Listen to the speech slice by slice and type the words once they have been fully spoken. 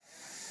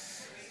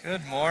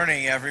Good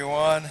morning,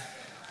 everyone.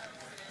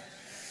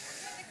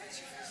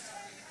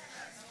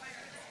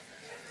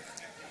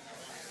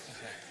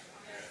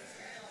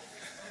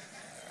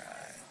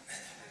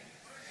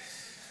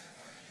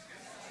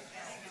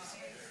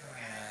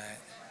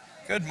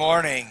 Good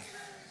morning.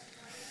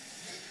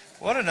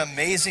 What an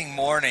amazing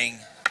morning.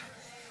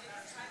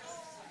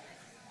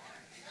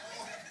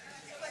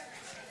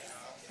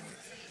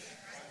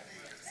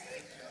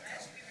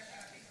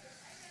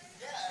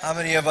 How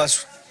many of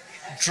us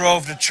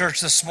drove to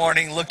church this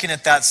morning looking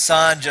at that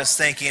sun just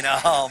thinking,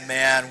 oh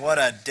man, what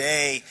a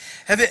day.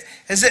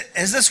 Has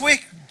this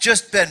week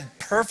just been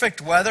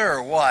perfect weather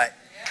or what?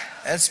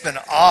 It's been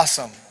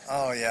awesome.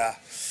 Oh yeah.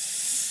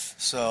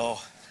 So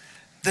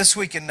this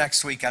week and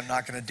next week I'm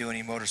not going to do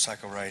any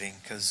motorcycle riding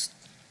because,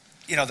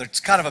 it's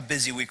kind of a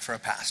busy week for a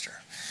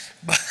pastor.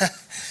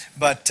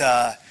 But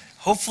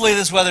hopefully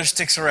this weather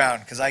sticks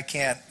around because I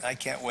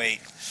can't wait.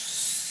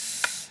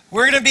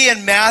 We're going to be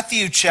in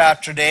Matthew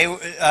chapter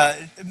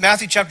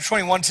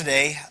 21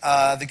 today,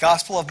 the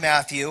Gospel of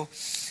Matthew.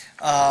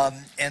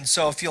 And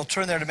so if you'll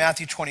turn there to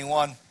Matthew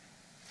 21,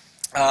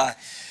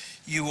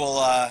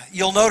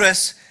 you'll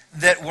notice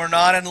that we're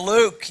not in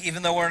Luke,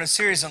 even though we're in a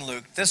series on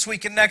Luke. This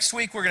week and next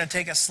week, we're going to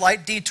take a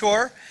slight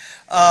detour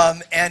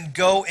and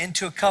go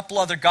into a couple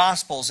other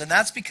Gospels. And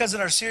that's because in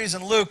our series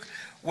in Luke,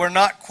 we're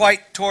not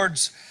quite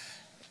towards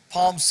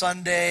Palm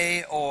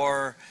Sunday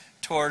or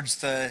towards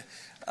the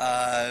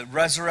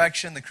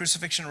resurrection, the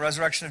crucifixion and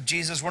resurrection of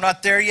Jesus. We're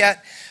not there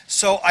yet.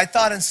 So I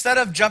thought instead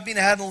of jumping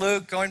ahead in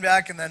Luke, going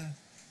back and then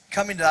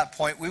coming to that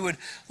point, we would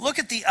look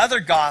at the other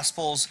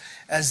Gospels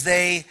as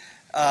they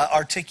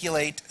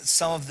articulate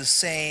some of the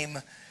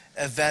same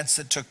events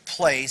that took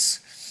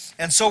place.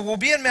 And so we'll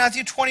be in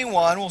Matthew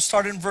 21. We'll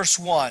start in verse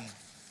 1.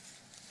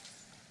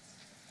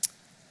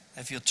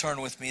 If you'll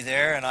turn with me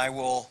there, and I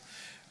will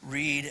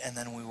read, and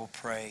then we will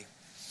pray.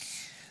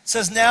 It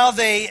says, "Now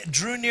they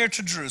drew near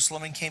to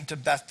Jerusalem and came to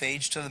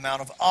Bethphage to the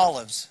Mount of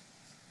Olives.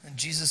 And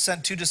Jesus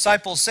sent 2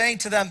 disciples, saying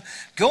to them,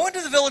 'Go into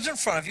the village in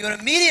front of you, and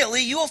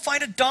immediately you will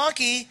find a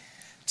donkey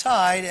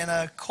tied and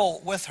a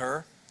colt with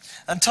her.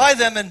 Untie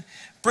them and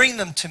bring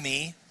them to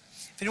me.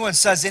 If anyone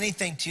says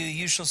anything to you,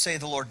 you shall say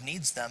the Lord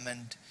needs them,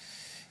 and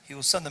he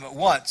will send them at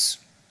once.'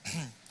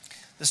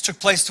 This took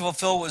place to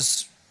fulfill what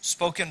was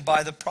spoken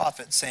by the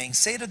prophet, saying,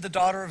 'Say to the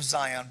daughter of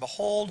Zion,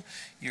 behold,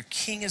 your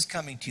king is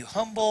coming to you,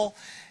 humble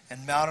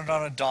and mounted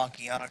on a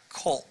donkey, on a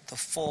colt, the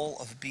foal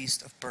of a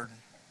beast of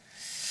burden.'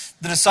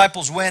 The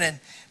disciples went and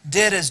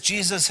did as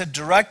Jesus had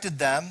directed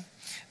them.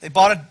 They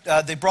brought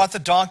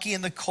the donkey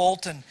and the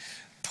colt and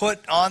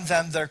put on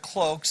them their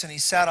cloaks, and he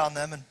sat on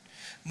them. And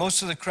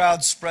most of the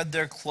crowd spread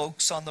their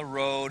cloaks on the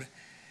road.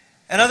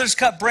 And others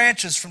cut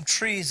branches from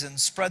trees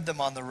and spread them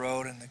on the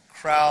road. And the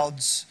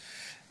crowds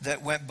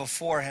that went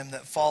before him,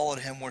 that followed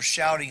him, were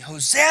shouting,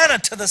 'Hosanna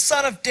to the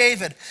Son of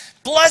David!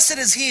 Blessed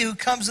is he who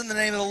comes in the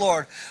name of the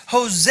Lord!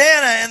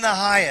 Hosanna in the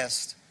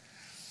highest!'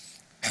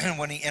 And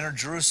when he entered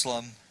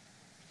Jerusalem,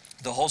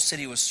 the whole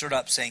city was stirred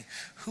up, saying,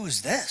 'Who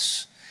is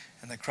this?'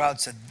 And the crowd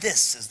said,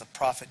 'This is the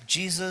prophet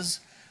Jesus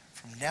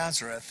from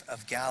Nazareth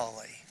of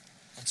Galilee.'"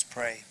 Let's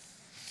pray.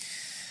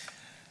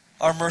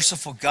 Our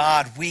merciful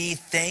God, we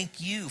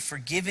thank you for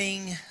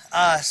giving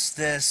us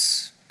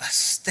this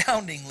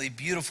astoundingly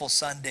beautiful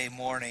Sunday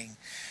morning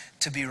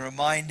to be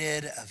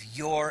reminded of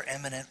your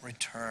imminent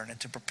return and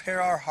to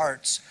prepare our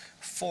hearts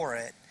for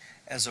it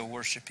as a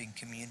worshiping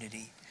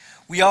community.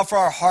 We offer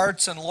our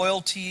hearts and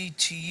loyalty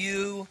to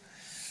you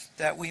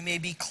that we may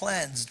be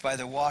cleansed by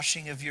the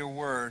washing of your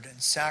word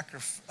and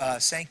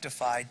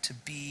sanctified to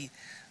be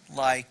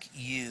like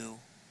you.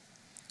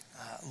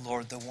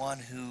 Lord, the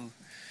one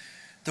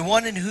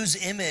in whose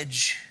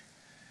image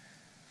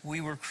we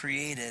were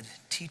created.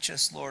 Teach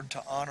us, Lord,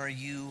 to honor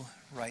you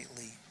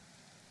rightly.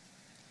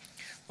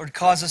 Lord,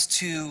 cause us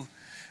to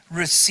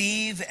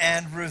receive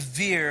and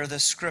revere the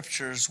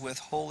scriptures with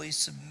holy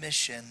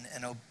submission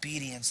and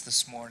obedience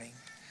this morning.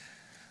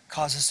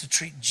 Cause us to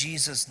treat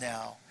Jesus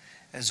now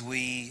as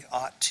we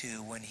ought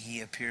to when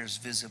he appears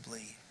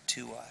visibly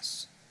to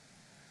us.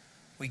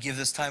 We give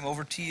this time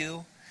over to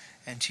you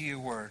and to your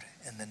word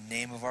in the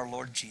name of our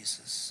Lord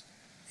Jesus.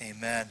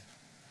 Amen.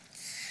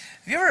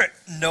 Have you ever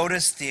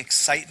noticed the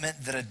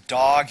excitement that a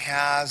dog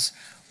has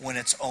when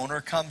its owner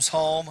comes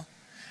home?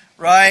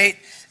 Right?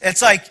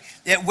 It's like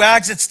it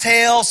wags its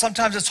tail.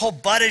 Sometimes its whole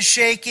butt is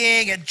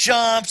shaking. It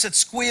jumps. It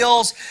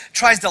squeals.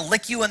 Tries to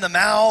lick you in the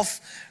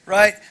mouth.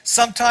 Right?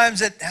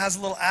 Sometimes it has a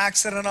little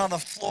accident on the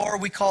floor.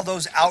 We call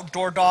those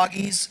outdoor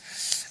doggies.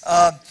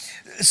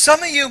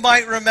 Some of you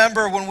might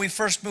remember when we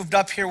first moved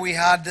up here, we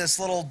had this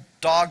little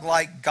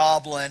dog-like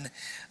goblin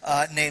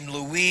named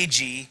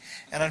Luigi,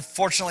 and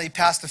unfortunately he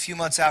passed a few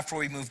months after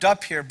we moved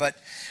up here. But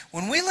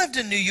when we lived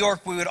in New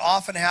York, we would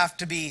often have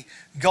to be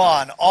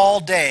gone all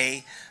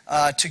day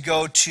to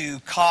go to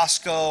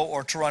Costco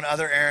or to run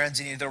other errands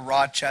in either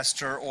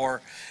Rochester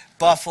or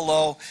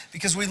Buffalo,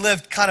 because we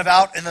lived kind of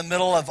out in the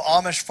middle of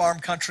Amish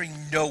farm country,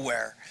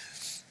 nowhere.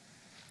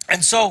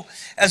 And so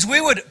as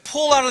we would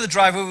pull out of the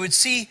driveway, we would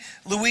see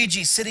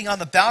Luigi sitting on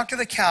the back of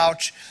the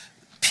couch,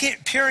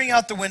 peering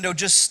out the window,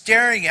 just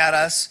staring at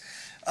us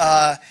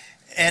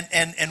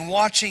and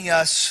watching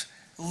us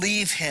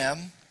leave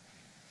him.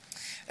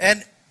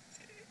 And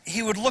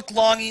he would look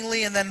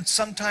longingly, and then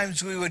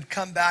sometimes we would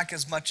come back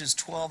as much as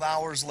 12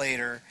 hours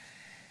later,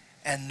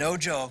 and no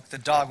joke, the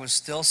dog was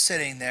still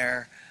sitting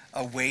there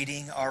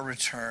awaiting our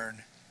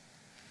return.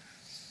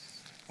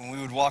 When we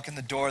would walk in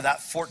the door, that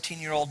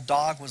 14-year-old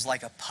dog was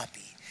like a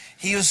puppy.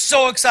 He was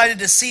so excited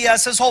to see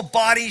us, his whole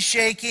body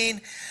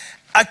shaking.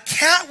 A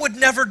cat would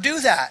never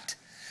do that.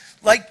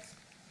 Like,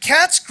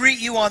 cats greet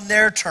you on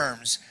their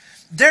terms.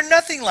 They're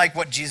nothing like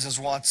what Jesus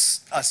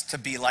wants us to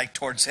be like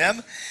towards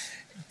him.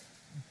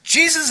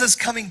 Jesus is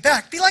coming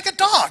back. Be like a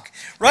dog,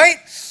 right?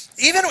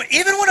 Even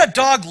when a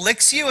dog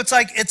licks you,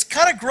 it's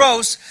kind of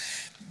gross,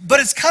 but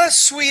it's kind of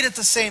sweet at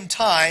the same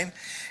time.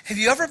 Have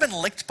you ever been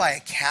licked by a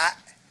cat?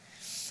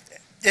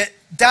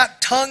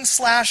 That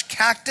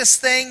tongue/cactus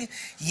thing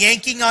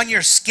yanking on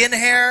your skin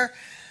hair.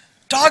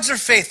 Dogs are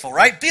faithful,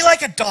 right? Be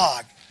like a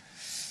dog.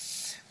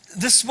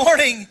 This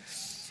morning,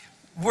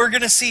 we're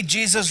going to see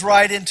Jesus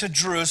ride into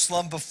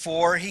Jerusalem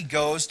before he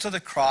goes to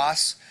the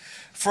cross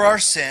for our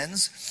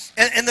sins.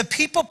 And the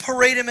people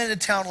parade him into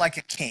town like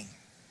a king.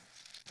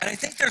 And I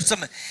think there's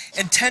some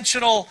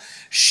intentional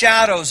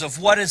shadows of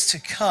what is to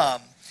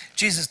come.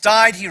 Jesus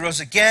died, he rose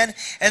again,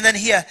 and then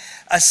he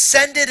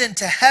ascended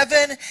into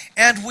heaven,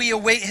 and we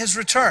await his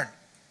return.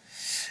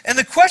 And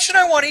the question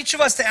I want each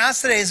of us to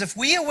ask today is, if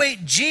we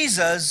await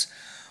Jesus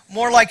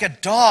more like a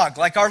dog,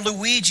 like our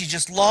Luigi,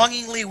 just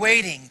longingly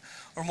waiting,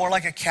 or more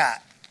like a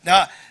cat?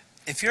 Now,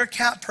 if you're a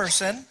cat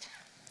person,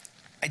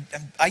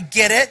 I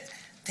get it.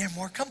 They're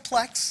more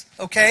complex,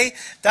 okay?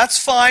 That's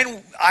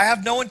fine. I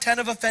have no intent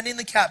of offending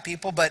the cat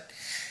people, but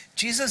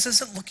Jesus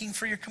isn't looking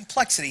for your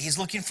complexity. He's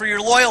looking for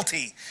your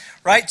loyalty,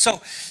 right? So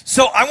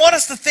I want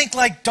us to think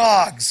like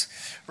dogs,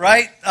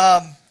 right?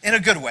 In a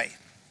good way.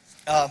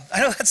 I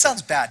know that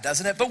sounds bad,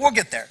 doesn't it? But we'll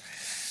get there.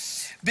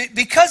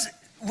 Because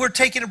we're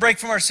taking a break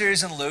from our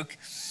series in Luke,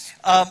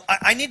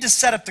 I need to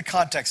set up the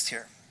context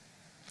here.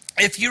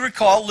 If you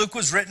recall, Luke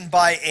was written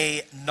by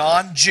a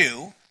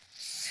non-Jew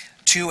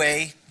to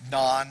a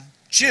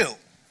non-Jew.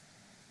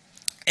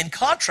 In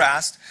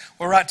contrast,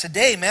 where we're at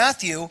today,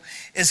 Matthew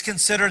is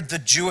considered the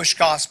Jewish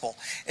gospel.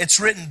 It's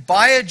written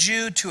by a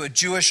Jew to a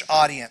Jewish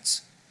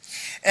audience.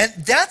 And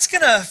that's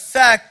going to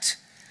affect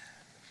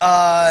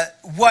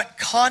what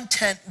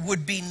content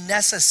would be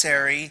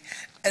necessary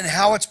and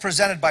how it's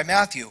presented by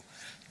Matthew.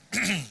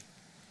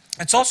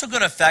 It's also going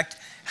to affect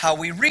how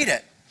we read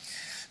it.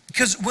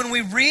 Because when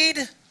we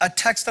read a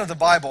text of the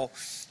Bible,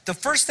 the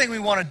first thing we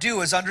want to do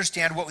is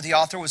understand what the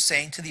author was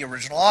saying to the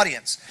original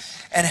audience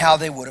and how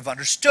they would have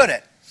understood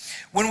it.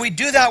 When we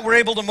do that, we're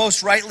able to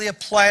most rightly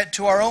apply it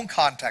to our own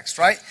context,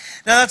 right?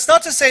 Now, that's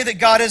not to say that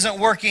God isn't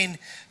working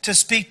to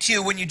speak to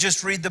you when you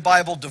just read the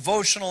Bible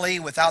devotionally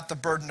without the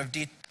burden of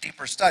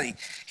deeper study.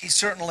 He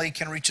certainly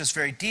can reach us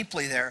very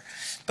deeply there.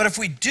 But if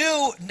we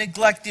do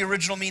neglect the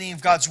original meaning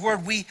of God's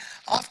word, we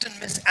often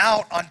miss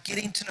out on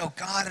getting to know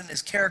God and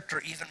his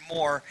character even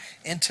more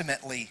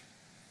intimately.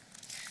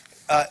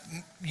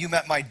 You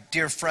met my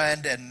dear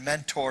friend and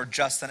mentor,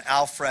 Justin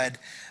Alfred,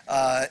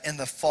 in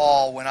the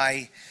fall when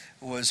I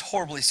was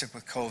horribly sick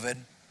with COVID.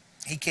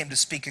 He came to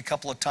speak a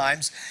couple of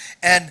times.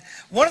 And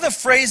one of the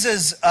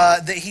phrases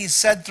that he's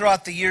said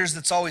throughout the years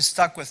that's always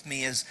stuck with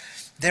me is,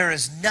 there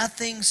is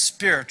nothing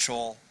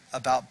spiritual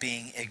about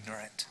being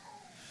ignorant.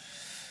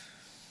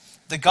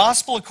 The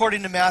gospel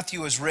according to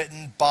Matthew is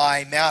written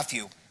by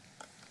Matthew.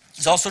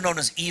 He's also known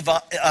as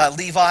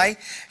Levi.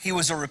 He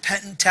was a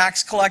repentant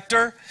tax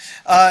collector.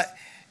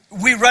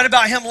 We read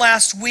about him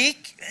last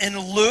week in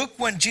Luke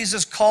when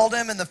Jesus called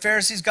him and the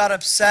Pharisees got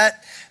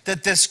upset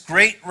that this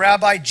great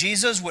rabbi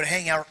Jesus would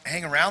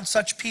hang around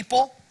such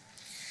people.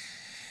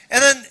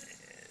 And then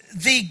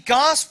the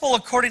gospel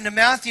according to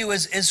Matthew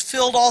is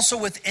filled also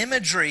with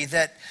imagery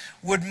that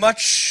would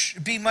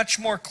be much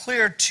more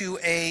clear to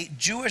a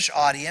Jewish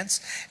audience,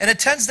 and it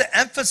tends to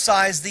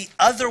emphasize the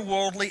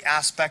otherworldly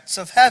aspects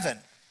of heaven.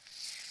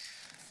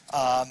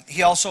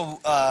 Matthew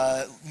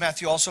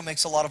also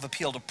makes a lot of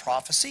appeal to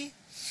prophecy.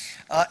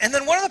 And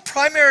then one of the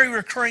primary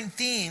recurring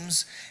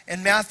themes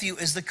in Matthew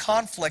is the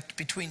conflict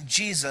between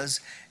Jesus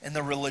and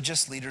the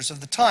religious leaders of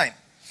the time.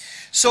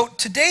 So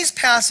today's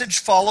passage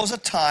follows a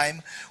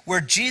time where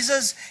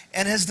Jesus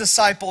and his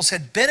disciples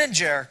had been in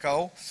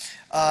Jericho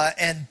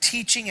and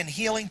teaching and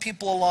healing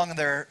people along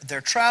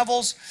their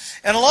travels.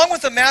 And along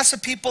with the mass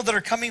of people that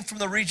are coming from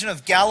the region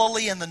of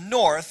Galilee in the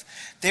north,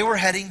 they were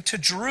heading to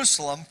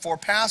Jerusalem for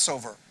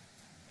Passover.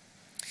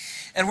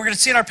 And we're going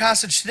to see in our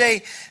passage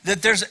today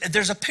that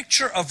there's a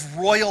picture of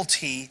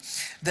royalty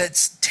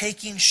that's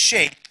taking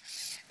shape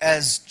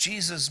as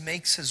Jesus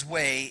makes his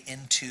way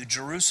into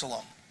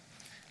Jerusalem.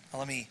 Now,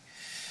 let me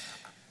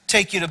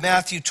take you to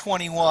Matthew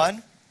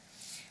 21,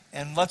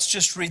 and let's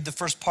just read the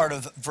first part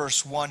of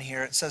verse 1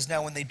 here. It says,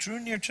 "Now when they drew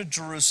near to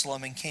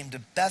Jerusalem and came to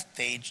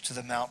Bethphage to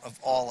the Mount of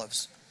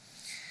Olives."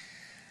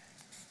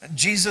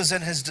 Jesus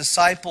and his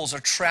disciples are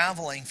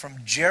traveling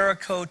from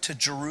Jericho to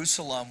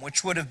Jerusalem,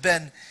 which would have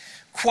been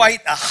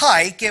quite a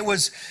hike. It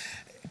was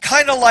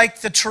kind of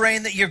like the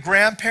terrain that your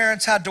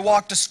grandparents had to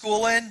walk to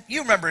school in.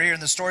 You remember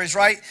hearing the stories,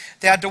 right?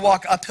 They had to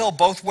walk uphill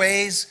both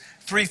ways,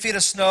 3 feet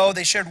of snow.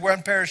 They shared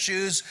one pair of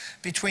shoes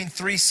between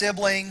 3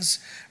 siblings,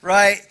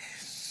 right?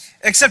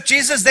 Except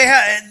Jesus,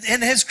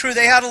 in his crew,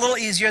 they had a little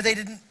easier. They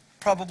didn't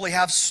probably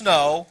have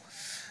snow.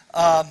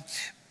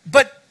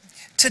 But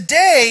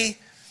today,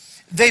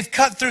 they've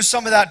cut through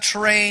some of that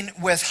terrain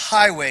with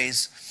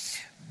highways.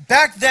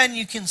 Back then,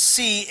 you can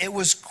see it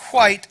was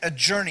quite a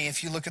journey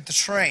if you look at the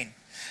terrain.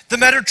 The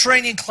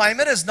Mediterranean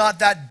climate is not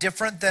that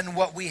different than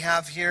what we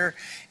have here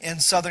in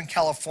Southern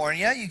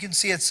California. You can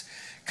see it's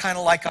kind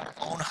of like our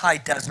own high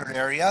desert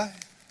area.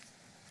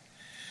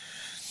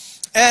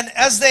 And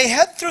as they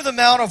head through the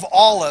Mount of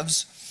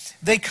Olives,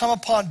 they come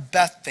upon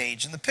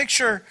Bethphage. And the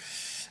picture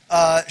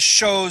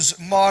shows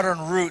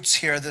modern routes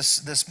here,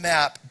 this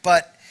map,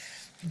 but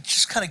it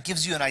just kind of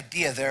gives you an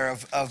idea there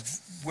of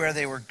where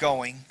they were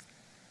going.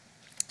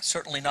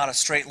 Certainly not a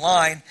straight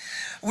line.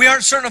 We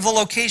aren't certain of the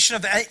location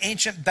of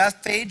ancient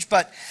Bethphage,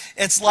 but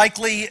it's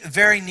likely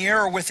very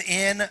near or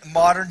within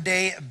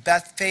modern-day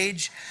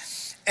Bethphage.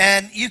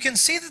 And you can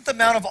see that the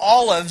Mount of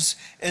Olives,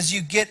 as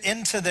you get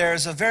into there,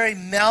 is a very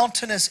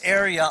mountainous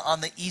area on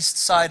the east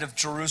side of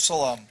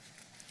Jerusalem.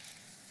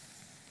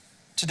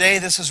 Today,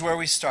 this is where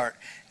we start.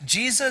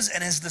 Jesus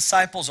and his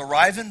disciples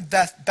arrive in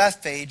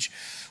Bethphage,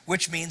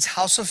 which means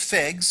house of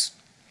figs.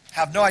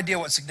 Have no idea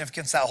what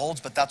significance that holds,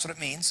 but that's what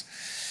it means.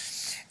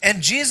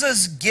 And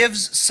Jesus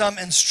gives some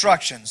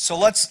instructions. So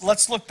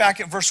let's look back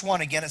at verse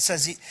 1 again. It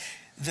says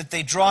that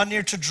they draw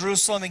near to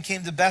Jerusalem and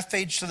came to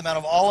Bethphage to the Mount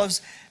of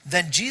Olives.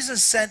 Then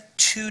Jesus sent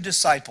 2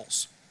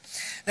 disciples.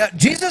 Now,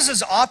 Jesus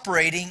is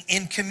operating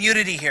in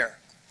community here.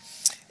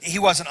 He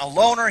wasn't a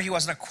loner. He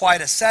wasn't a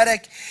quiet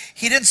ascetic.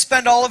 He didn't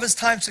spend all of his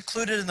time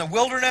secluded in the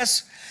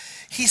wilderness.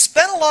 He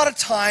spent a lot of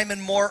time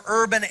in more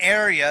urban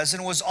areas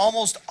and was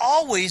almost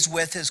always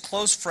with his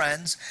close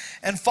friends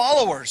and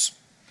followers,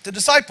 the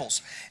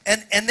disciples.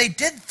 And they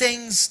did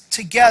things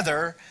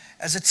together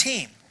as a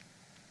team.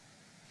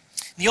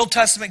 In the Old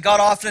Testament, God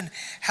often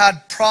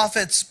had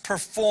prophets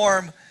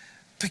perform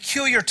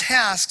peculiar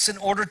tasks in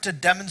order to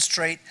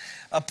demonstrate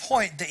a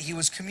point that he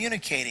was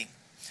communicating.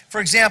 For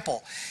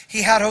example,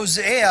 he had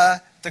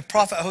Hosea, the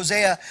prophet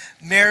Hosea,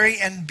 marry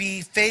and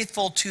be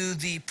faithful to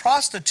the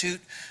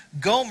prostitute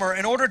Gomer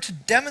in order to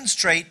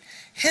demonstrate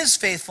his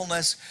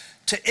faithfulness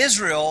to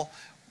Israel,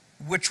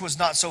 which was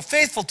not so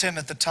faithful to him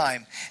at the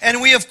time.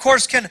 And we, of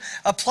course, can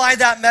apply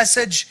that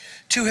message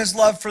to his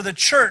love for the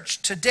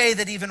church today,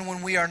 that even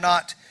when we are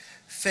not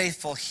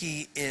faithful,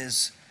 he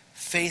is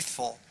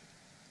faithful.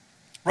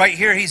 Right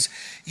here, he's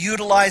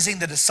utilizing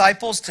the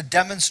disciples to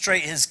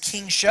demonstrate his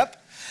kingship.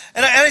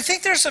 And I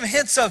think there's some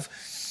hints of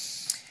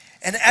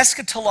an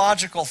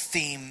eschatological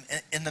theme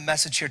in the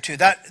message here too.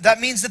 That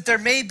means that there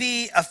may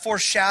be a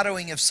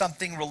foreshadowing of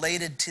something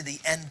related to the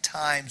end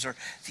times or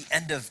the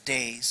end of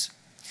days.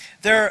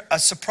 There are a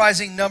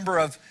surprising number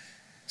of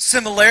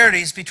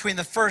similarities between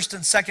the first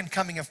and second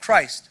coming of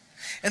Christ.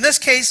 In this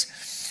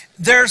case,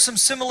 there are some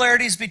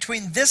similarities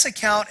between this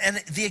account and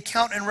the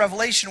account in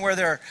Revelation, where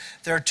there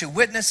are 2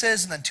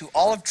 witnesses and then 2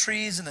 olive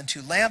trees and then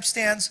 2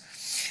 lampstands.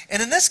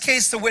 And in this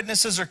case, the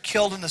witnesses are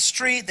killed in the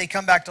street. They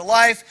come back to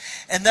life.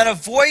 And then a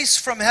voice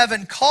from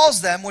heaven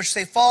calls them, which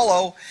they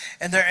follow,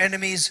 and their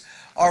enemies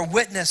are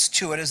witness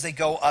to it as they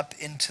go up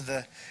into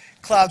the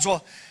clouds.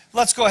 Well,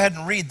 let's go ahead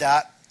and read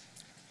that.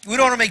 We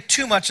don't want to make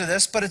too much of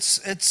this, but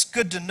it's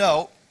good to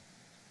note.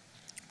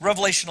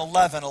 Revelation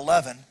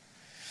 11:11.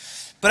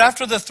 But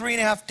after the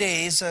 3.5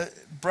 days, a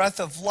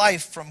breath of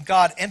life from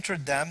God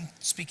entered them,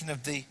 speaking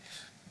of the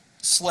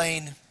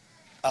slain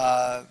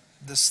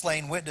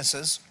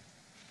witnesses.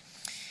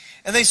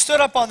 And they stood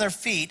up on their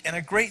feet, and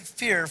a great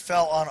fear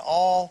fell on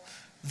all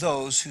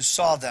those who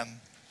saw them.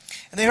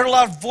 And they heard a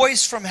loud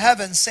voice from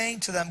heaven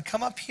saying to them,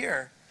 "Come up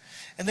here."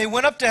 And they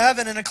went up to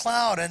heaven in a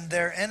cloud, and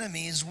their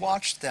enemies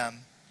watched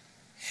them.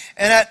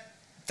 And at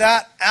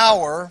that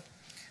hour,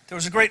 there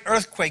was a great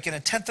earthquake, and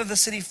 1/10 of the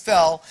city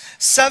fell.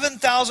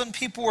 7,000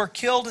 people were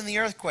killed in the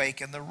earthquake,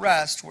 and the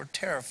rest were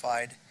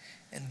terrified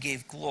and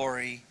gave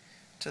glory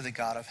to the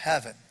God of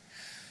heaven.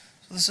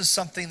 So this is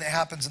something that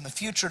happens in the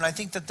future, and I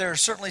think that there are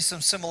certainly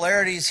some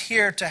similarities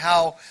here to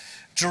how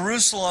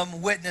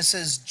Jerusalem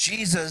witnesses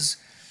Jesus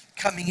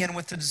coming in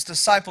with his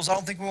disciples. I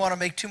don't think we want to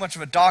make too much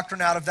of a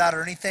doctrine out of that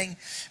or anything,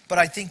 but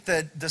I think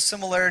that the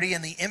similarity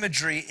and the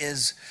imagery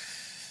is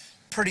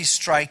pretty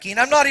striking.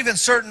 I'm not even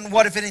certain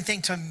what, if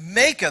anything, to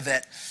make of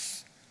it,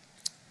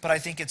 but I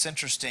think it's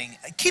interesting.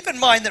 Keep in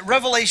mind that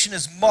Revelation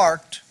is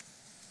marked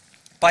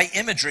by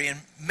imagery,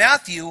 and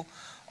Matthew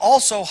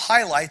also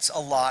highlights a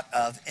lot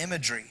of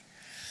imagery.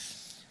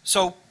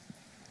 So,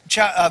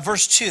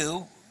 verse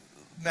 2,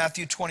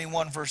 Matthew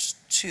 21, verse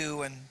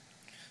 2 and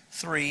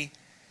 3,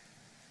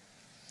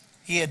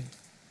 he had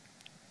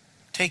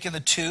taken the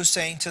 2,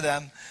 saying to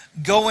them,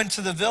 "Go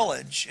into the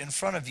village in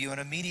front of you,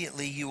 and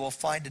immediately you will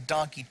find a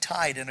donkey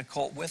tied and a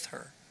colt with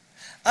her.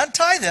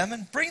 Untie them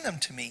and bring them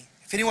to me.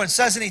 If anyone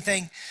says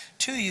anything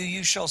to you,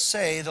 you shall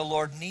say, 'The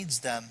Lord needs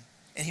them,'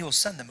 and he will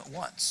send them at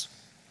once."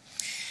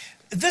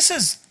 This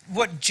is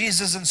what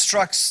Jesus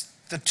instructs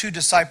the two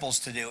disciples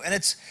to do. And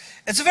it's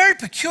a very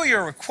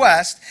peculiar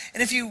request.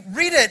 And if you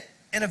read it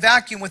in a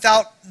vacuum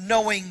without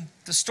knowing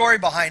the story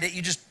behind it,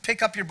 you just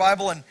pick up your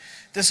Bible and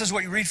this is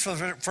what you read for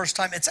the first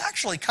time. It's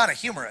actually kind of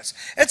humorous.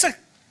 It's a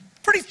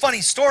pretty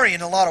funny story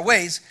in a lot of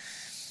ways.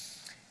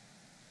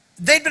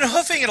 They'd been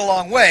hoofing it a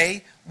long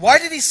way. Why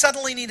did he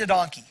suddenly need a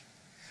donkey?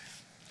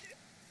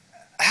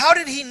 How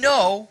did he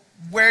know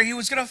where he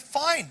was going to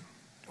find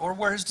or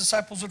where his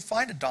disciples would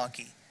find a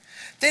donkey?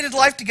 They did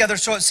life together,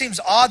 so it seems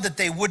odd that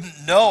they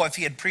wouldn't know if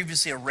he had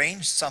previously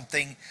arranged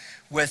something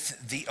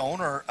with the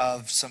owner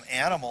of some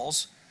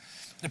animals.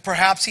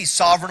 Perhaps he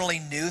sovereignly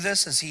knew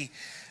this as he,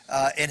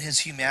 in his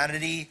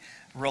humanity,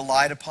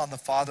 relied upon the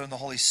Father and the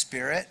Holy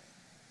Spirit.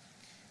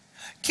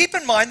 Keep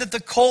in mind that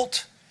the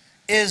colt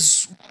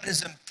is what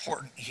is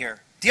important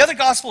here. The other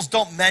Gospels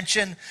don't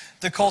mention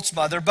the colt's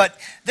mother, but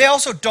they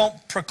also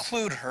don't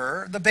preclude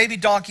her. The baby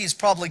donkey is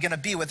probably going to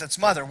be with its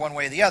mother one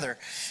way or the other.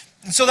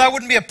 And so that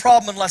wouldn't be a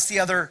problem unless the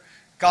other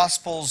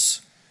Gospel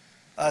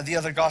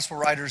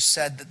writers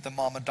said that the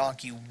mama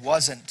donkey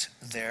wasn't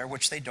there,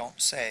 which they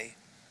don't say.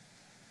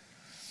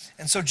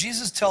 And so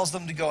Jesus tells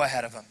them to go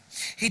ahead of him.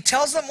 He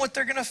tells them what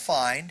they're going to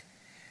find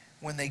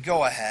when they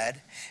go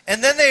ahead.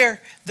 And then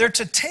they're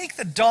to take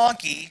the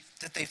donkey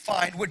that they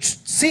find, which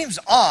seems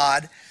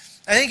odd.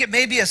 I think it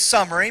may be a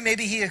summary.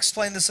 Maybe he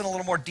explained this in a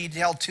little more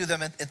detail to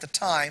them at the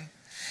time.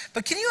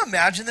 But can you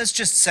imagine this,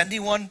 just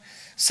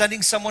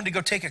sending someone to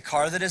go take a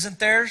car that isn't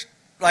theirs?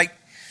 Like,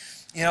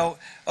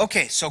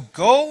 okay, so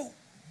go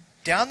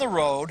down the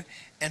road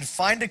and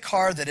find a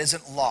car that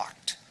isn't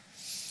locked.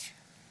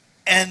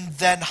 And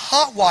then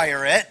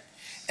hotwire it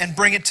and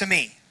bring it to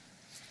me.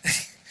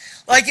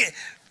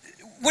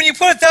 When you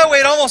put it that way,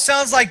 it almost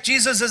sounds like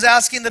Jesus is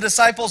asking the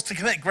disciples to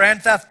commit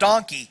grand theft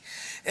donkey.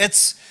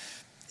 It's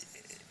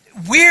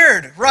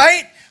weird,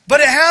 right?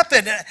 But it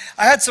happened.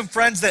 I had some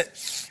friends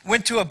that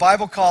went to a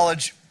Bible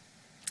college,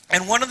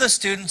 and one of the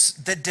students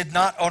that did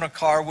not own a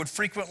car would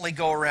frequently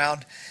go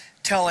around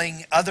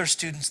telling other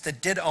students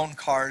that did own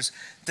cars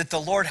that the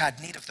Lord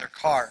had need of their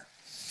car.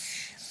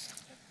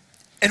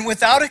 And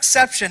without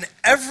exception,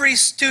 every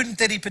student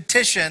that he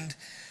petitioned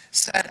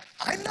said,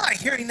 I'm not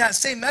hearing that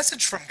same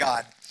message from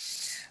God.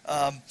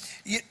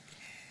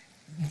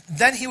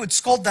 Then he would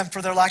scold them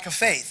for their lack of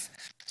faith.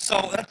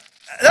 So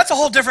that's a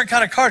whole different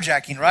kind of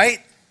carjacking,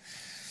 right?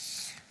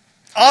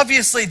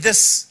 Obviously,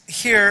 this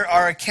here,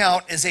 our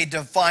account, is a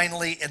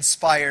divinely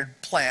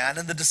inspired plan,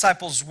 and the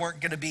disciples weren't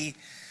going to be,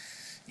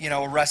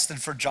 arrested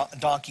for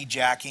donkey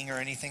jacking or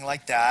anything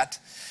like that.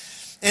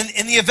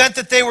 In the event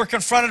that they were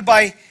confronted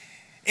by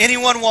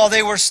anyone while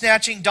they were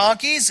snatching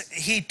donkeys,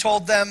 he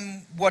told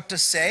them what to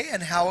say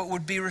and how it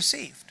would be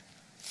received.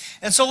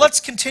 And so let's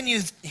continue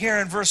here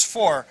in verse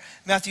 4,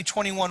 Matthew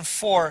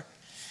 21:4.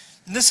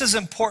 And this is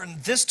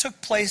important. This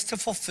took place to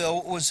fulfill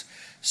what was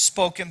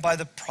spoken by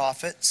the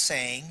prophet,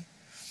 saying,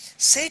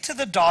 say to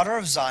the daughter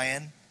of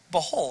Zion,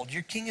 behold,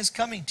 your king is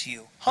coming to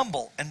you,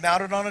 humble and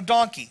mounted on a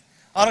donkey,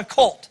 on a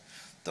colt,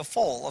 the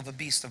foal of a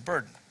beast of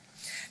burden.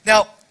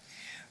 Now,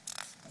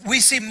 we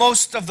see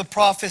most of the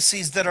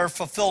prophecies that are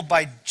fulfilled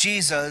by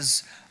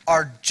Jesus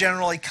are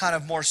generally kind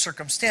of more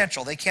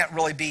circumstantial. They can't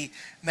really be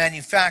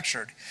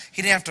manufactured.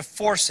 He didn't have to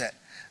force it.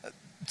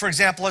 For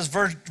example, his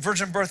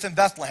virgin birth in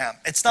Bethlehem.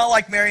 It's not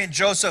like Mary and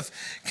Joseph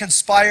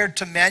conspired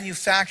to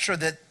manufacture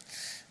that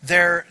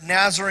their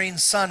Nazarene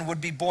son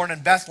would be born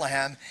in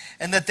Bethlehem,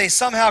 and that they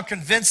somehow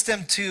convinced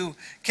him to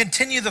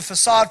continue the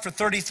facade for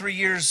 33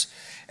 years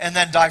and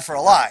then die for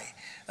a lie.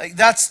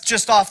 That's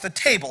just off the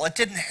table. It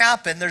didn't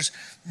happen. There's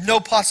no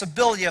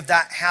possibility of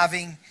that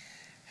having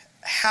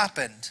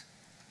happened.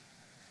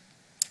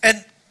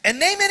 And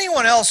name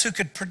anyone else who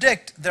could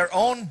predict their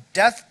own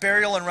death,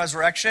 burial, and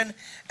resurrection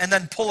and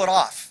then pull it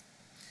off.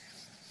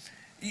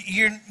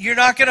 You're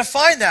not going to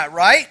find that,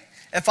 right?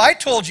 If I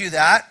told you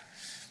that,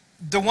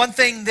 the one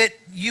thing that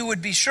you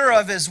would be sure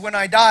of is when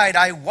I died,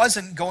 I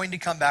wasn't going to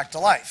come back to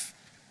life.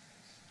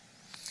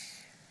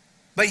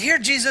 But here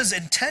Jesus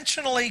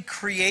intentionally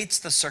creates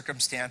the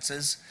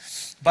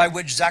circumstances by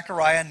which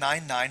Zechariah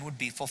 9:9 would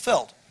be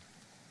fulfilled.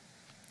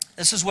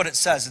 This is what it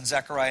says in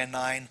Zechariah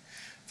 9,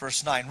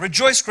 verse 9.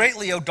 Rejoice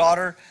greatly, O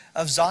daughter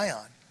of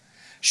Zion.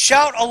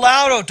 Shout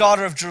aloud, O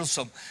daughter of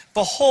Jerusalem.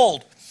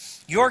 Behold,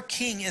 your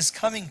king is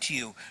coming to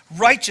you.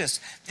 Righteous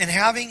and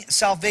having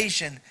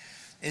salvation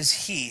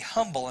is he,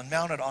 humble and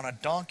mounted on a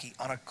donkey,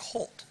 on a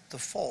colt, the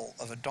foal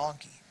of a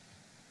donkey.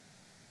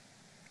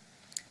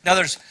 Now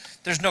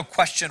there's no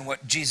question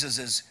what Jesus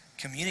is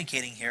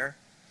communicating here.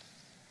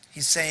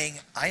 He's saying,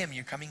 I am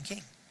your coming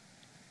king.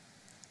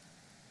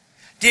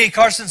 D.A.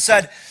 Carson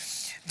said,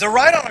 the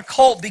ride on a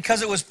colt,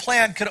 because it was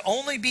planned, could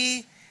only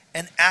be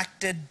an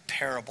acted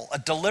parable, a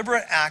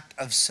deliberate act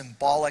of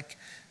symbolic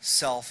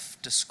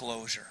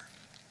self-disclosure.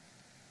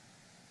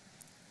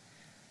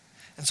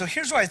 And so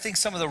here's where I think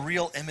some of the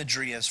real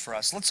imagery is for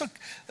us. Let's look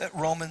at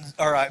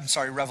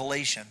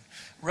Revelation.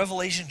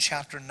 Revelation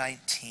chapter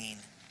 19.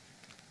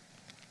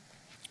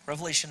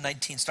 Revelation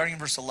 19, starting in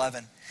verse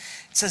 11.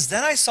 It says,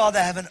 Then I saw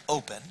the heaven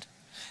opened,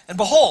 and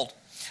behold,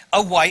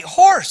 a white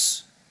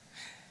horse.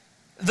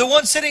 The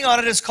one sitting on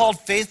it is called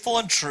Faithful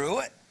and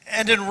True,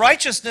 and in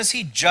righteousness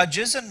he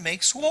judges and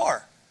makes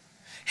war.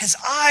 His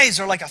eyes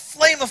are like a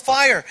flame of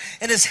fire,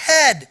 and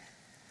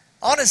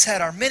on his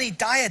head are many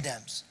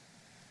diadems.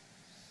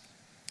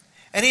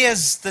 And he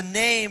has the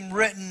name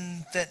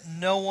written that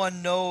no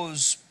one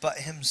knows but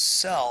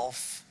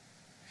himself.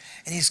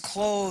 And he's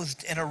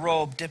clothed in a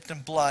robe dipped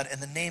in blood,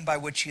 and the name by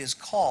which he is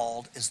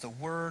called is the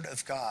Word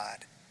of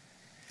God.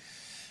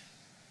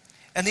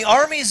 And the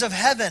armies of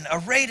heaven,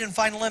 arrayed in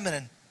fine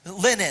linen,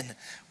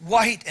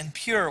 white and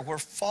pure, were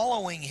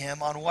following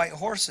him on white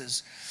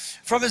horses.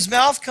 From his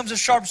mouth comes a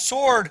sharp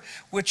sword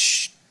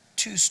with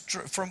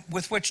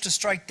which to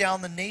strike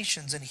down the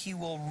nations, and he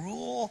will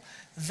rule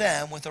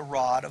them with a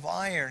rod of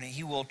iron. And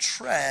he will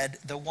tread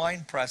the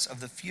winepress of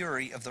the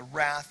fury of the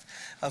wrath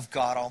of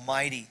God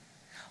Almighty.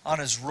 On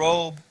his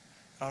robe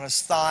and on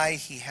his thigh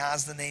he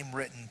has the name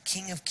written,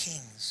 King of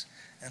Kings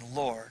and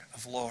Lord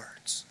of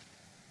Lords.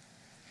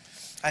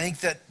 I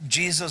think that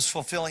Jesus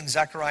fulfilling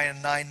Zechariah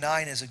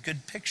 9:9 is a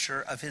good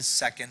picture of his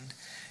second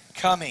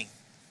coming.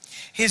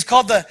 He's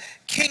called the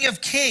King of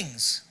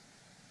Kings.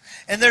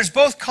 And there's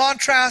both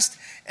contrast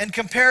and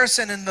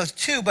comparison in the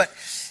two, but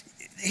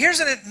here's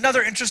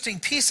another interesting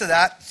piece of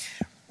that.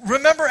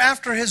 Remember,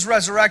 after his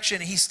resurrection,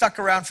 he stuck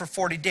around for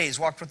 40 days,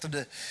 walked with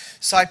the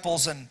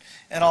disciples and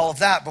all of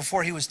that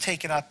before he was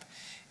taken up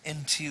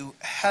into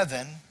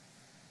heaven.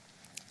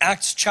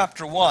 Acts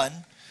chapter 1,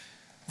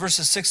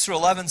 verses 6 through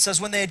 11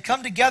 says, when they had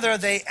come together,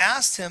 they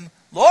asked him,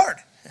 Lord,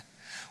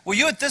 will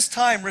you at this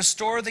time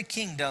restore the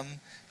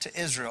kingdom to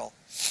Israel?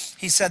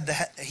 He said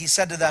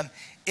to them,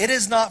 it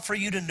is not for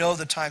you to know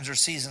the times or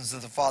seasons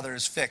that the Father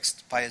has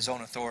fixed by his own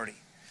authority.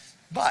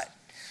 But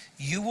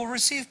you will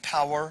receive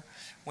power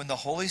when the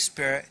Holy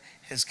Spirit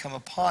has come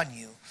upon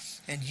you,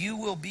 and you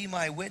will be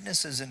my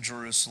witnesses in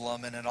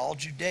Jerusalem and in all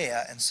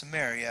Judea and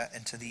Samaria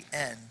and to the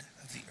end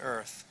of the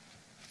earth.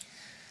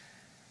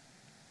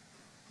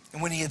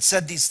 And when he had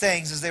said these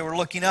things, as they were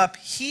looking up,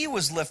 he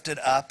was lifted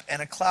up,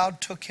 and a cloud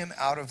took him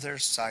out of their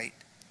sight.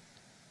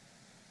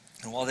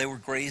 And while they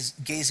were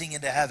gazing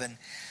into heaven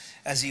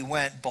as he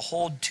went,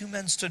 behold, two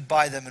men stood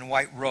by them in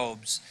white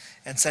robes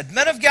and said,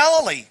 Men of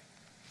Galilee,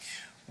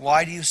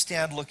 why do you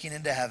stand looking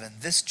into heaven?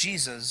 This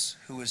Jesus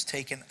who was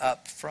taken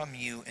up from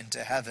you into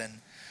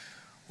heaven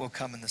will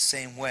come in the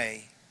same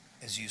way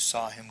as you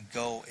saw him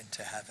go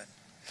into heaven.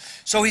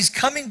 So he's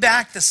coming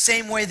back the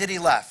same way that he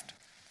left.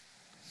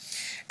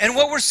 And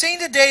what we're seeing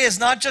today is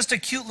not just a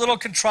cute little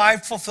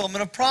contrived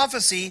fulfillment of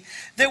prophecy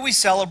that we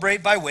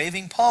celebrate by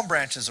waving palm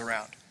branches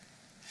around.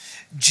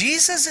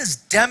 Jesus is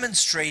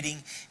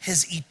demonstrating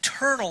his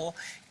eternal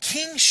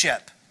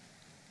kingship.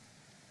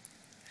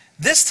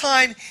 This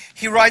time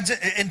he rides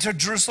into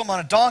Jerusalem on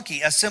a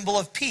donkey, a symbol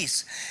of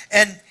peace.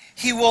 And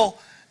he will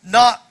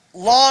not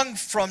long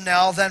from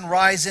now then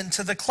rise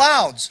into the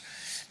clouds.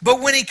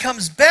 But when he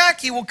comes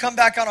back, he will come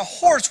back on a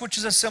horse, which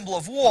is a symbol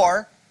of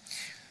war.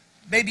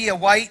 Maybe a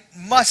white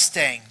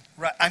Mustang.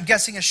 I'm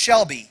guessing a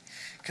Shelby,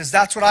 because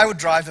that's what I would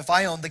drive if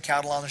I owned the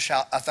cattle on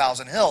a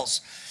thousand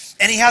hills.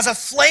 And he has a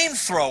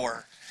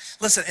flamethrower.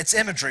 Listen, it's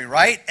imagery,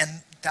 right?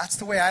 And that's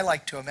the way I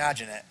like to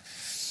imagine it.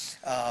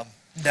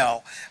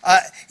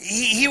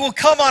 He will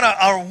come on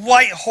a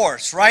white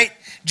horse, right?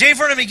 J.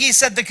 Vernon McGee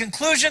said the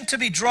conclusion to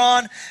be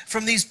drawn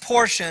from these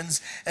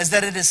portions is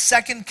that at his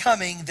second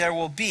coming there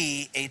will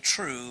be a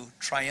true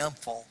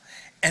triumphal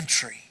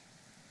entry.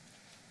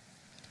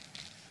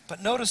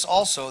 But notice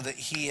also that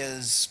he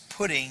is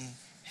putting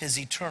his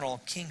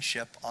eternal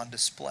kingship on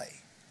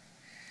display.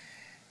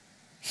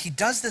 He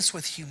does this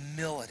with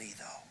humility,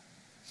 though.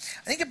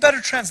 I think a better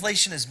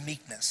translation is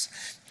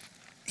meekness.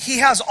 He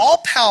has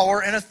all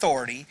power and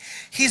authority.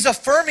 He's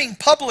affirming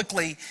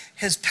publicly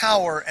his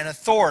power and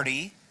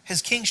authority,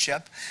 his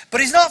kingship,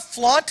 but he's not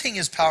flaunting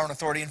his power and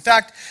authority. In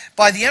fact,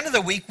 by the end of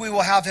the week, we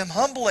will have him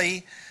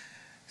humbly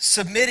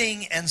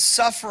submitting and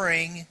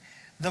suffering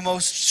the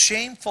most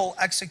shameful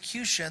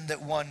execution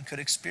that one could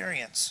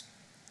experience.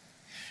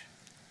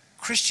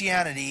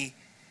 Christianity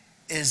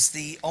is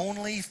the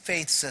only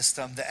faith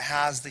system that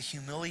has the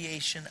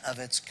humiliation of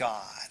its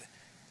God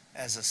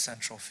as a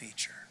central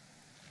feature.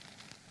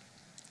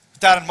 With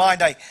that in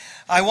mind,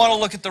 I want to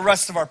look at the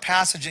rest of our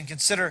passage and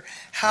consider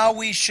how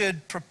we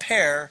should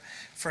prepare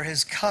for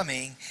his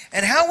coming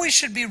and how we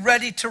should be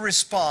ready to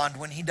respond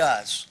when he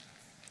does.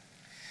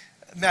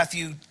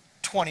 Matthew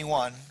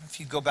 21, if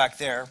you go back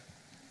there,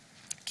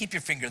 keep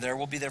your finger there,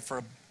 we'll be there for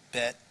a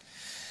bit.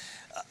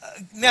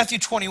 Matthew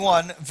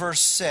 21,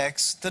 verse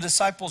 6, the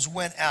disciples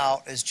went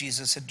out as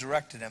Jesus had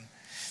directed him.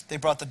 They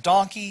brought the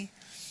donkey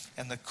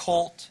and the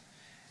colt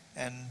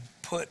and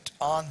put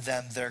on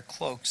them their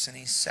cloaks, and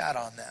he sat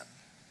on them.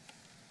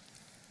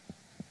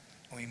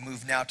 We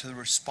move now to the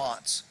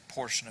response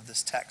portion of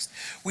this text.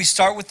 We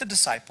start with the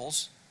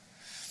disciples.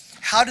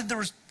 How did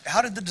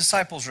the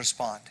disciples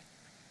respond?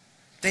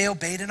 They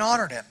obeyed and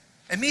honored him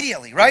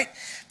immediately, right?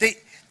 They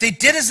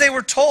did as they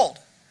were told.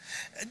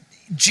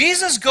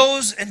 Jesus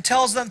goes and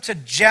tells them to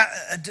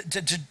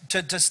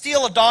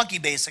steal a donkey,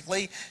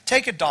 basically.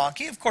 Take a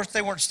donkey. Of course,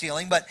 they weren't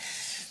stealing, but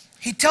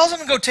He tells them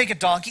to go take a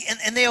donkey,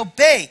 and they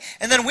obey.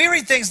 And then we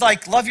read things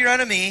like, love your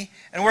enemy,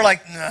 and we're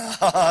like, no,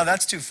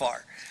 that's too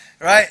far,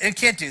 right? It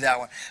can't do that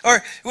one.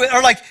 Or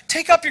like,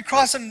 take up your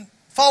cross and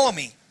follow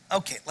me.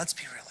 Okay, let's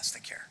be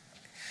realistic here,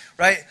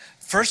 right?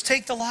 First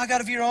take the log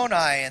out of your own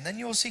eye, and then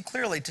you will see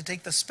clearly to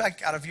take the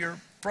speck out of your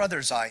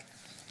brother's eye.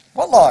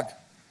 What log?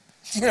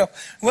 You know,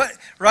 what,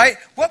 right?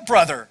 What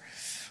brother?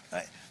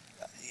 Right?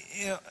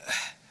 You know,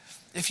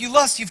 if you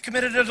lust, you've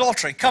committed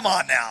adultery. Come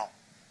on now.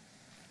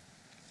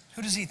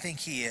 Who does he think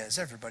he is?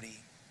 Everybody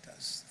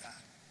does that.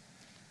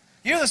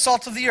 You're the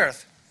salt of the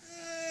earth.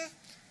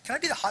 Can I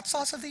be the hot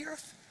sauce of the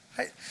earth?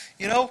 Right?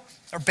 You know,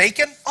 or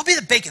bacon? I'll be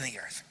the bacon of the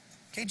earth.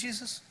 Okay,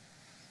 Jesus?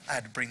 I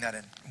had to bring that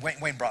in.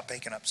 Wayne brought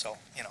bacon up, so,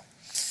 you know.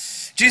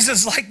 Jesus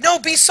is like, no,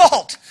 be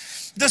salt.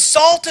 The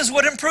salt is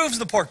what improves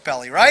the pork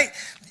belly, right?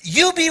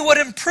 You be what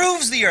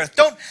improves the earth.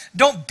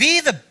 Don't be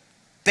the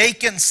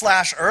bacon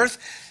 / earth.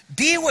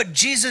 Be what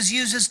Jesus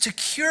uses to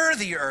cure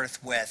the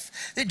earth with.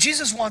 That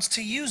Jesus wants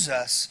to use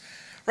us.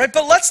 Right?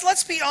 But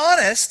let's be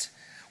honest.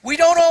 We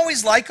don't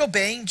always like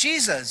obeying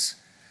Jesus.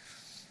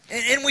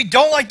 And we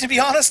don't like to be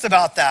honest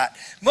about that.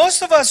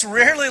 Most of us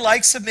rarely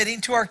like submitting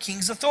to our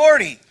king's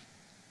authority.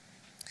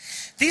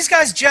 These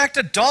guys jacked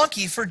a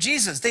donkey for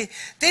Jesus. They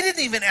didn't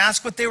even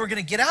ask what they were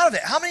going to get out of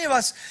it. How many of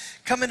us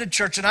come into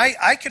church, and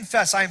I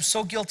confess I am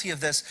so guilty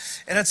of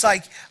this, and it's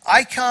like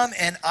I come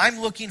and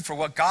I'm looking for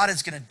what God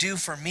is going to do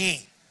for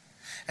me.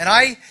 And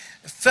I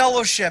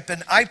fellowship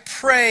and I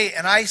pray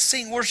and I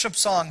sing worship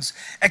songs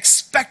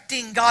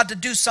expecting God to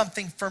do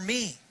something for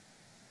me.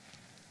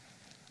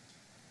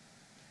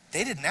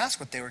 They didn't ask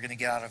what they were going to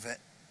get out of it.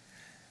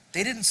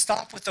 They didn't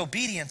stop with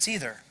obedience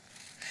either.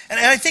 And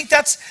I think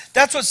that's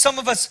what some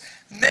of us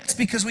miss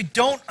because we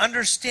don't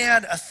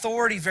understand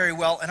authority very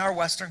well in our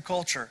Western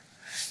culture.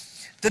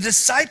 The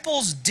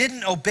disciples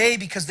didn't obey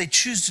because they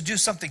choose to do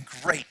something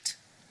great.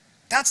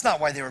 That's not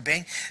why they were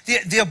obeying.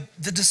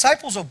 The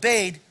disciples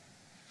obeyed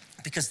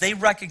because they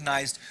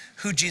recognized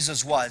who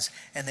Jesus was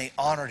and they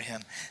honored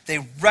him. They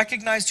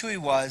recognized who he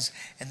was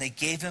and they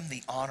gave him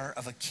the honor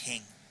of a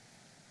king.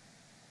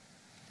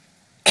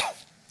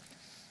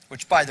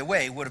 Which, by the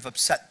way, would have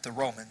upset the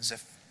Romans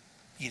if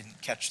you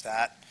didn't catch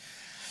that.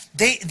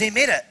 They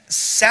made a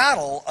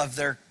saddle of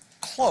their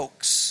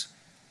cloaks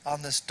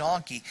on this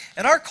donkey.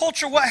 In our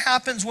culture, what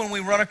happens when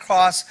we run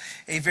across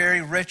a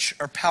very rich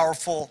or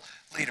powerful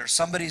leader?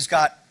 Somebody's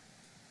got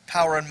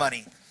power and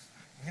money.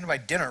 You're going to buy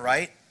dinner,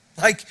 right?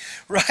 Like,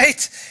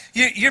 right?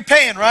 You're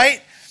paying,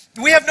 right?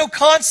 We have no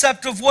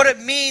concept of what it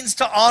means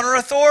to honor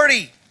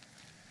authority.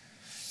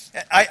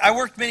 I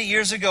worked many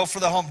years ago for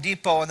the Home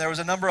Depot, and there was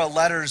a number of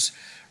letters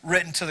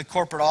written to the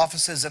corporate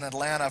offices in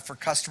Atlanta for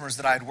customers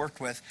that I had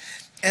worked with.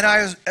 And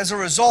as a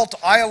result,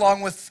 I,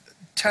 along with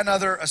 10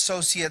 other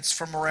associates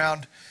from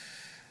around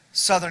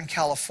Southern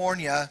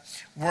California,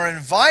 were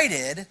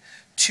invited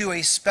to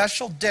a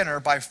special dinner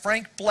by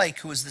Frank Blake,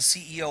 who was the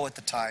CEO at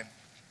the time.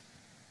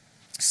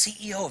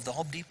 CEO of the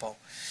Home Depot.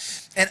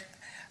 And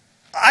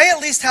I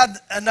at least had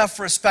enough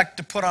respect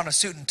to put on a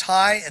suit and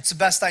tie. It's the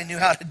best I knew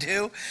how to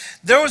do.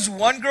 There was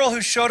one girl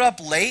who showed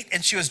up late,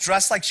 and she was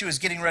dressed like she was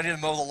getting ready to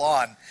mow the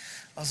lawn.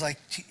 I was like,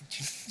 do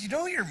you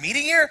know who you're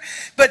meeting here?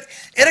 But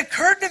it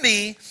occurred to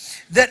me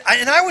that,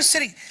 and I was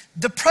sitting,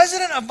 the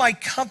president of my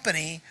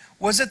company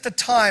was at the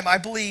time, I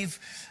believe,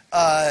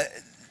 Home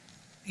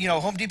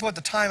Depot at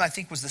the time, I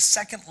think, was the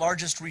second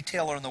largest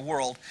retailer in the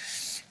world.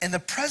 And the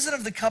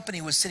president of the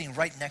company was sitting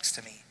right next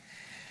to me.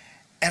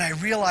 And I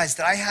realized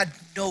that I had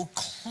no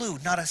clue,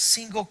 not a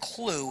single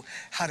clue,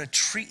 how to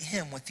treat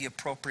him with the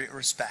appropriate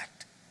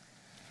respect.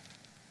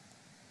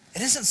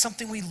 It isn't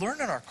something we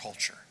learn in our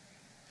culture.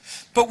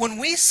 But when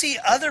we see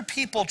other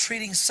people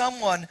treating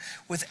someone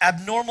with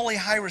abnormally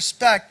high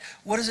respect,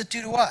 what does it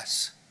do to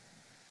us?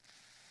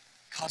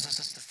 It causes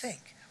us to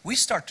think. We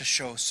start to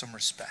show some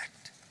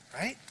respect,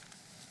 right?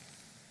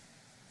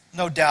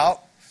 No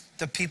doubt,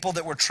 the people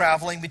that were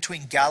traveling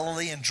between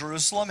Galilee and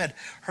Jerusalem had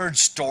heard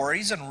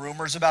stories and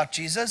rumors about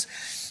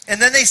Jesus.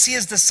 And then they see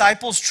his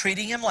disciples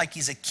treating him like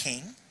he's a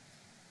king.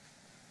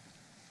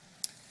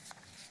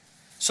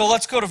 So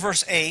let's go to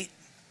verse 8,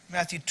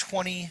 Matthew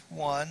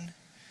 21.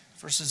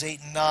 Verses 8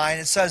 and 9,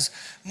 it says,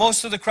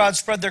 most of the crowd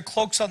spread their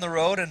cloaks on the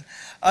road, and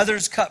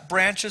others cut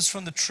branches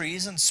from the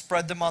trees and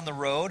spread them on the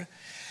road.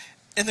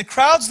 And the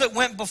crowds that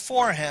went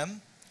before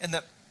him and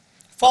that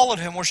followed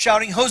him were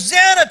shouting,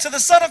 Hosanna to the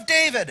Son of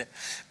David!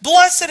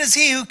 Blessed is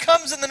he who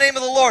comes in the name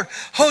of the Lord!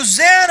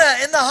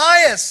 Hosanna in the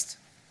highest!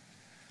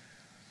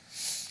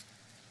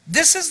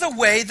 This is the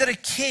way that a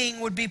king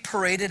would be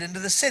paraded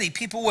into the city.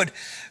 People would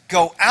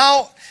go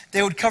out,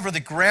 they would cover the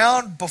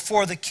ground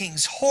before the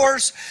king's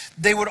horse,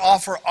 they would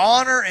offer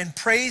honor and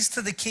praise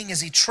to the king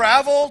as he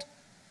traveled.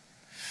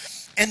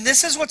 And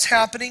this is what's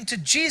happening to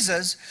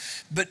Jesus,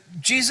 but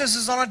Jesus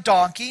is on a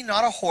donkey,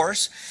 not a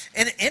horse.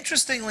 And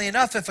interestingly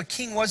enough, if a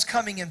king was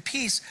coming in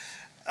peace,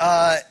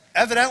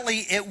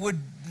 evidently it would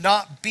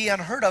not be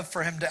unheard of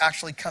for him to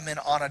actually come in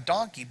on a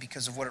donkey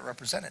because of what it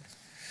represented.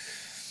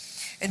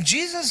 And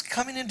Jesus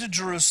coming into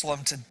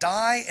Jerusalem to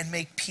die and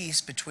make peace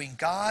between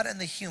God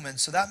and the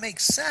humans. So that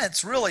makes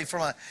sense, really,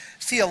 from a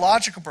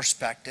theological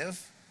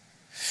perspective.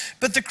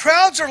 But the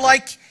crowds are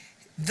like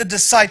the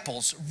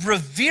disciples,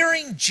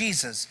 revering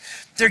Jesus.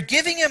 They're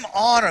giving him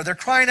honor. They're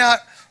crying out,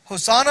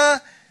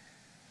 Hosanna,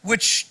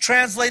 which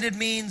translated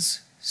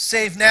means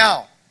save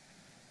now.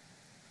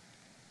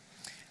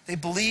 They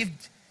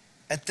believed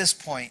at this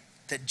point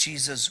that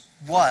Jesus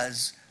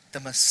was the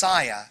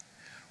Messiah,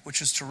 which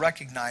was to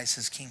recognize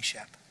his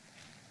kingship.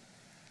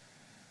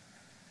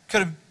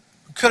 Could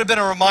have been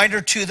a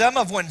reminder to them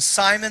of when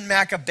Simon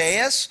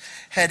Maccabeus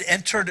had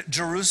entered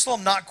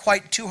Jerusalem not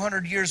quite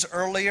 200 years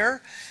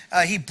earlier.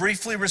 He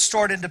briefly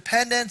restored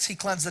independence, he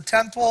cleansed the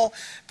temple,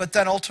 but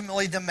then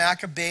ultimately the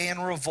Maccabean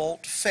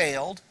revolt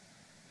failed.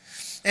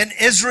 And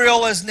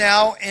Israel is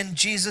now in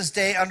Jesus'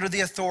 day under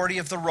the authority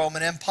of the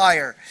Roman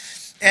Empire.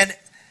 And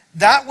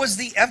that was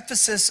the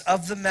emphasis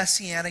of the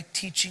messianic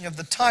teaching of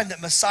the time,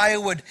 that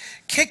Messiah would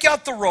kick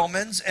out the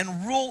Romans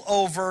and rule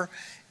over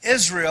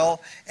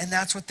Israel, and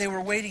that's what they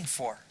were waiting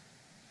for.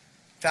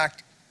 In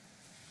fact,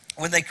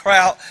 when they cry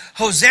out,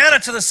 Hosanna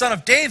to the Son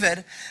of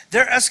David,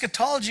 their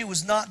eschatology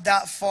was not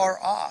that far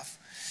off.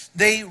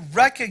 They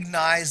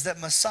recognize that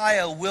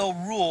Messiah will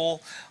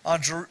rule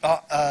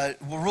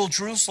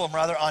Jerusalem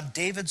on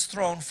David's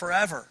throne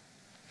forever.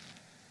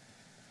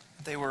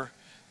 They were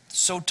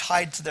so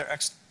tied to their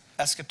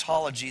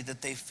eschatology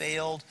that they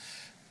failed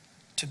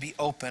to be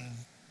open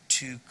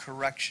to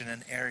correction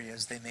in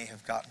areas they may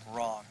have gotten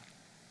wrong.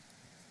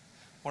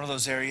 One of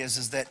those areas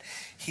is that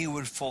he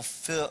would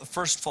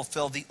first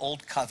fulfill the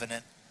old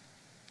covenant,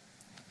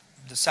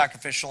 the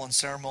sacrificial and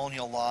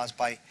ceremonial laws,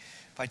 by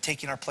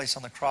taking our place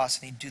on the cross,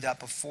 and he'd do that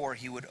before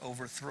he would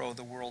overthrow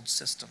the world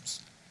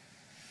systems.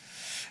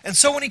 And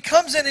so when he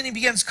comes in and he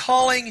begins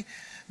calling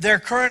their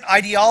current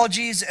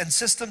ideologies and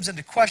systems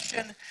into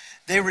question,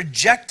 they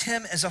reject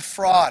him as a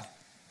fraud.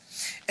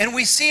 And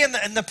we see in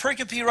the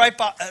pericope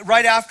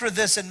right after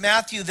this in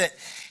Matthew that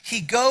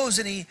he goes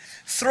and he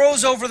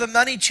throws over the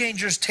money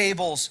changers'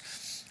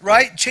 tables,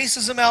 right?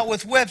 Chases them out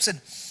with whips. And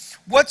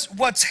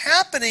what's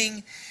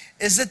happening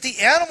is that the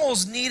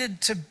animals needed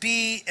to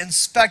be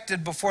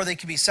inspected before they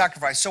could be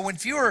sacrificed. So when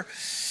you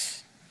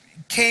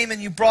came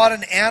and you brought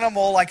an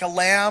animal like a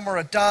lamb or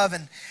a dove,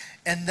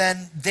 and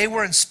then they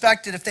were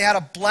inspected, if they had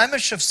a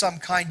blemish of some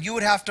kind, you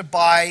would have to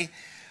buy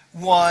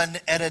one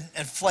at an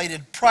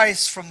inflated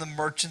price from the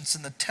merchants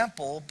in the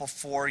temple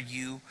before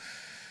you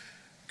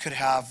could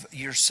have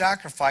your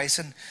sacrifice.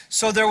 And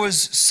so there was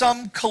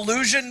some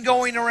collusion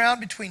going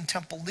around between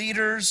temple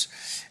leaders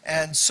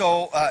and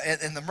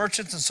the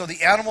merchants. And so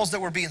the animals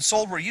that were being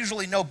sold were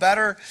usually no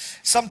better,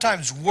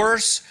 sometimes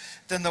worse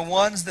than the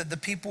ones that the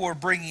people were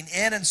bringing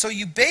in. And so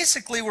you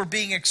basically were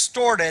being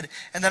extorted,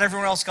 and then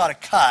everyone else got a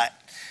cut.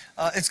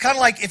 It's kind of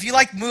like, if you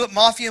like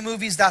mafia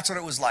movies, that's what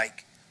it was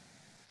like.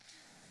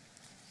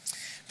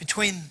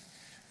 Between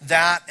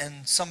that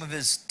and some of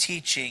his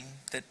teaching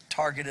that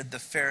targeted the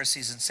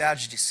Pharisees and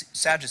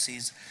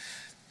Sadducees,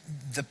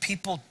 the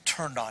people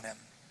turned on him.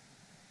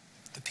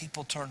 The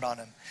people turned on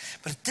him.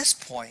 But at this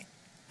point,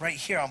 right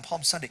here on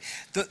Palm Sunday,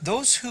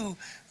 those who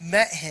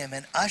met him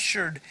and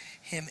ushered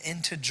him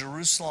into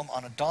Jerusalem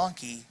on a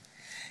donkey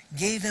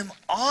gave him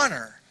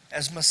honor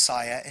as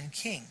Messiah and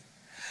King.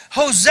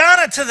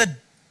 Hosanna to the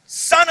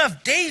Son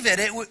of David.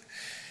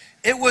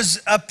 It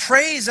was a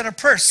praise and a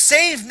prayer.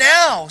 Save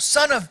now,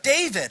 Son of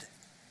David.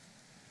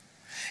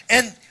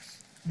 And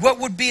what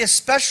would be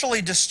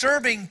especially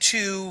disturbing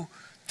to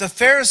the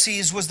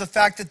Pharisees was the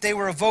fact that they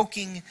were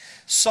evoking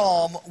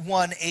Psalm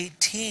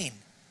 118.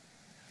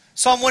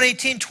 Psalm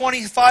 118,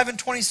 25 and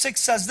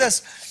 26 says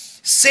this: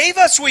 Save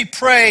us, we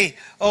pray,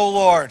 O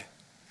Lord.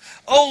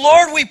 O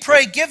Lord, we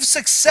pray, give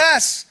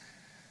success.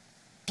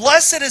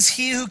 Blessed is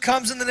he who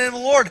comes in the name of the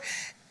Lord.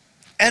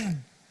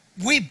 And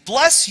we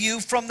bless you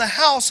from the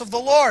house of the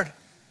Lord.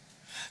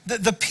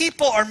 The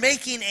people are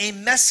making a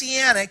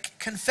messianic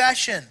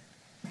confession.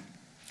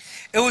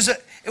 It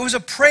was a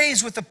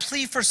praise with a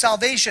plea for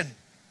salvation.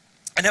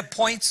 And it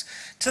points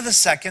to the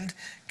second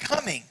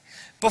coming.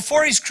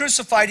 Before he's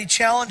crucified, he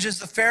challenges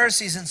the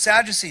Pharisees and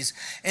Sadducees.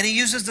 And he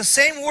uses the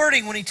same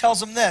wording when he tells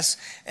them this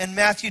in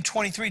Matthew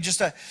 23,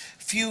 just a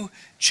few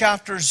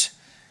chapters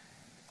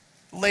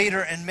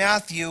later in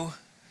Matthew.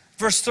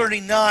 Verse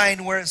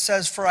 39, where it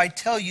says, For I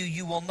tell you,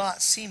 you will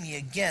not see me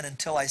again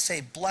until I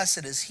say,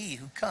 Blessed is he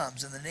who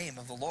comes in the name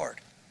of the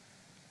Lord.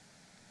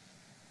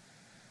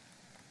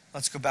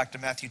 Let's go back to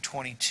Matthew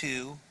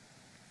 22,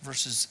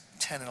 verses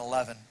 10 and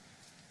 11.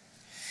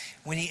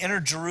 When he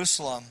entered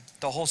Jerusalem,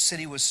 the whole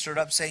city was stirred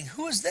up, saying,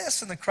 Who is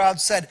this? And the crowd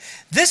said,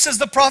 This is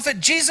the prophet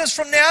Jesus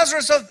from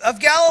Nazareth of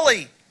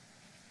Galilee.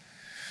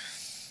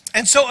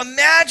 And so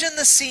imagine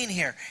the scene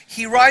here.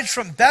 He rides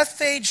from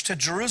Bethphage to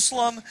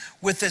Jerusalem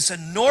with this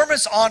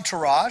enormous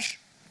entourage,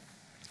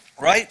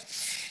 right?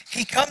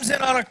 He comes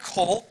in on a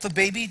colt, the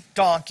baby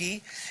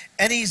donkey,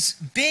 and he's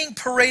being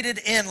paraded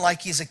in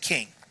like he's a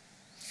king.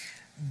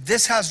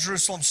 This has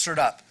Jerusalem stirred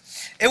up.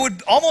 It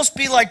would almost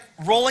be like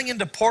rolling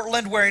into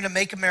Portland wearing a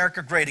Make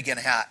America Great Again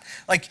hat.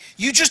 Like,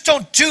 you just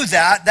don't do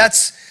that.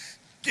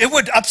 It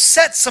would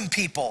upset some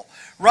people,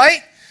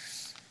 right?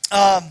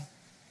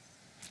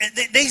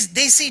 They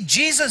see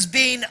Jesus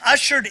being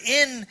ushered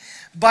in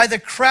by the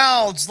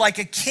crowds like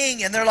a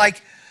king, and they're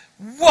like,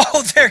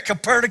 whoa there,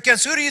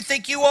 Copernicus, who do you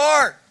think you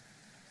are?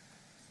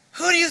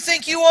 Who do you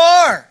think you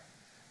are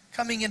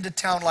coming into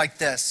town like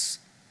this?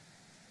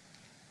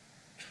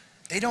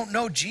 They don't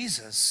know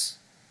Jesus.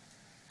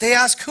 They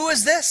ask, who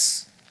is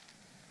this?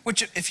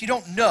 Which, if you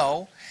don't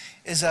know,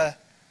 is a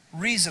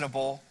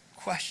reasonable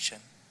question.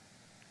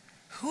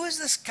 Who is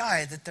this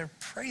guy that they're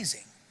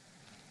praising?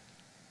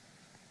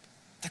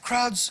 The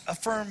crowds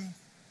affirm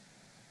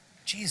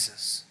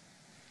Jesus.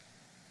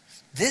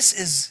 This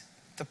is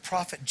the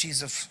prophet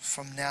Jesus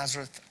from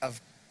Nazareth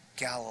of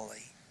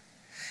Galilee.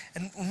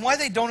 And why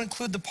they don't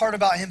include the part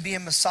about him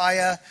being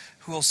Messiah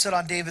who will sit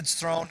on David's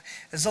throne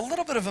is a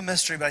little bit of a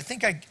mystery, but I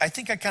think I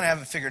kind of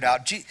have it figured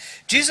out.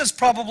 Jesus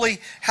probably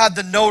had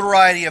the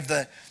notoriety of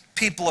the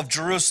people of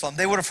Jerusalem.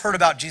 They would have heard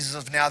about Jesus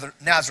of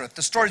Nazareth.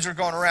 The stories are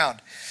going around.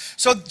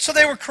 So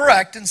they were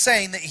correct in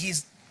saying that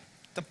he's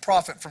the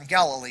prophet from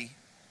Galilee,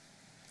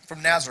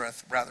 from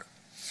Nazareth, rather.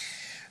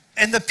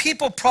 And the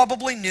people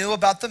probably knew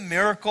about the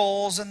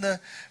miracles and the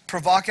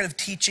provocative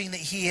teaching that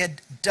he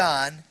had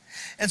done.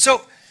 And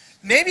so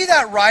maybe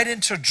that ride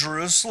into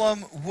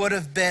Jerusalem would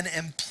have been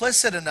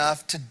implicit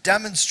enough to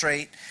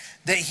demonstrate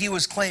that he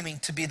was claiming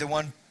to be the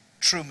one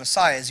true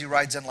Messiah as he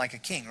rides in like a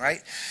king,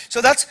 right?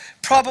 So that's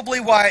probably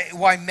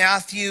why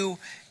Matthew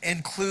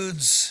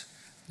includes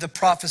the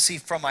prophecy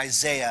from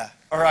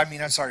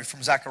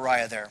from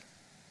Zechariah there.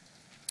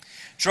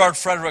 Gerard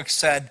Frederick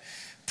said,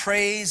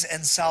 praise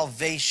and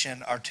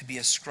salvation are to be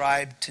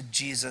ascribed to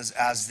Jesus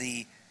as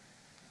the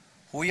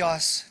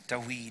Huios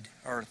David,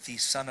 or the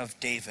son of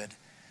David,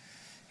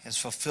 has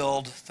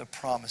fulfilled the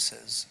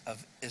promises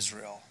of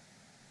Israel.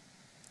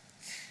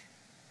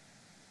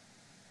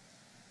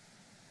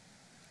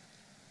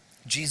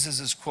 Jesus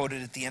is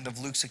quoted at the end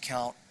of Luke's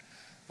account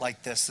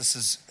like this. This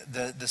is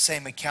the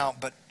same account,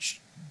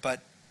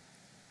 but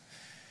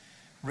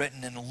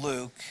written in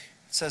Luke.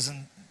 It says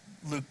in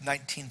Luke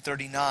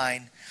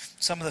 19:39,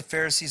 some of the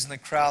Pharisees in the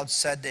crowd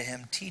said to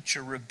him,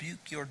 "Teacher,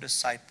 rebuke your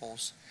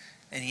disciples."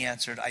 And he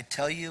answered, "I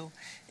tell you,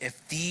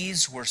 if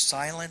these were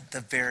silent,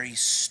 the very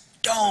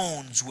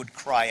stones would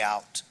cry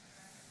out."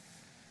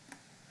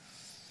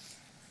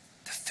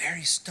 The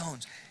very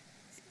stones.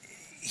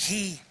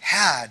 He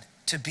had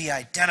to be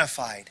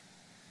identified.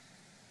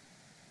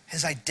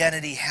 His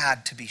identity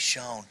had to be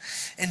shown.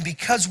 And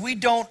because we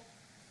don't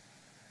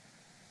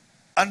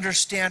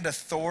understand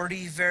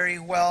authority very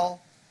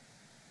well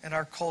in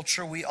our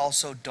culture, we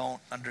also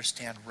don't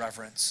understand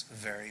reverence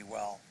very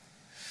well.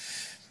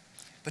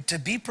 But to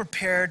be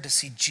prepared to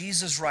see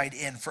Jesus ride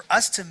in, for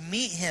us to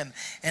meet him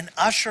and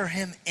usher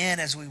him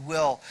in as we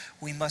will,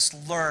 we must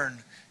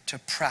learn to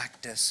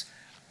practice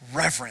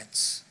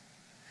reverence.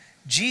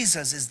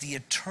 Jesus is the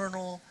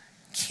eternal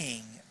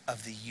King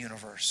of the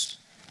universe.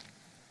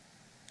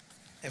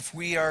 If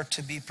we are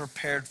to be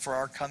prepared for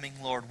our coming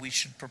Lord, we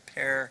should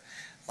prepare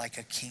like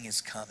a king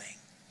is coming.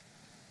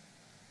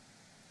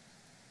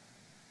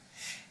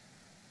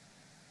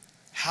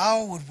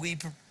 How would we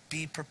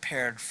be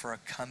prepared for a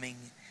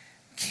coming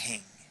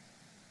king?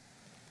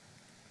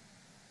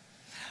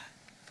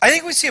 I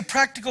think we see a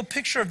practical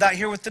picture of that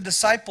here with the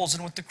disciples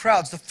and with the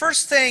crowds. The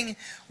first thing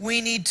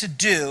we need to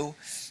do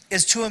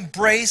is to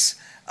embrace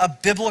a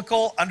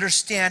biblical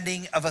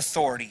understanding of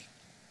authority.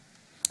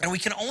 And we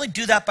can only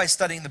do that by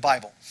studying the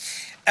Bible.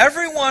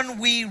 Everyone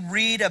we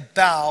read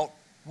about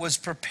was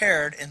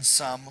prepared in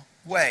some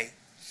way.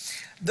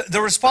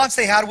 The response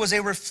they had was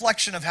a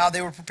reflection of how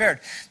they were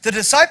prepared. The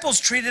disciples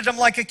treated him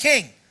like a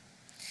king.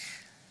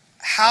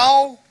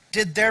 How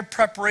did their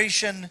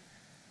preparation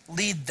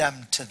lead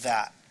them to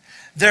that?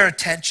 Their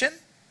attention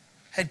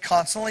had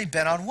constantly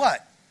been on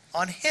what?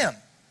 On him.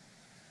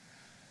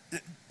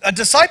 A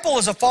disciple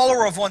is a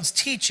follower of one's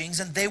teachings,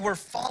 and they were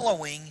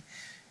following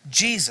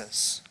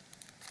Jesus.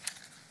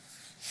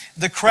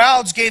 The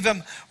crowds gave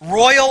him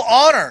royal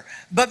honor,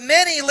 but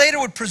many later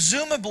would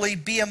presumably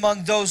be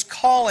among those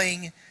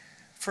calling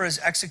for his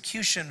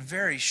execution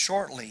very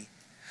shortly.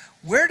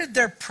 Where did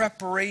their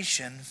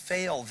preparation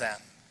fail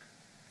them?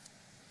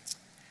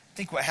 I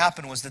think what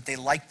happened was that they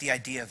liked the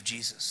idea of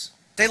Jesus.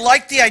 They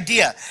liked the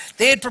idea.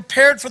 They had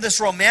prepared for this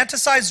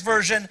romanticized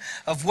version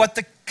of what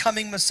the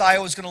coming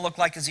Messiah was going to look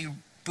like as he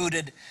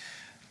booted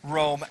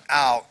Rome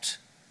out.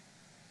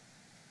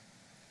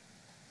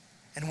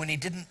 And when he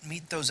didn't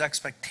meet those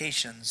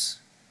expectations,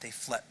 they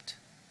flipped.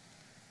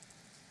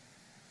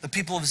 The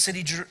people of the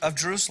city of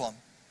Jerusalem,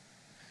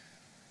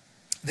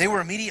 they were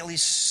immediately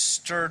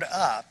stirred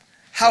up.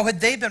 How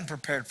had they been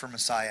prepared for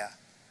Messiah?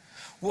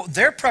 Well,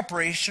 their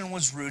preparation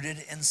was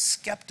rooted in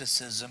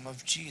skepticism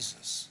of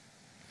Jesus.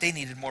 They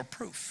needed more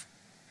proof.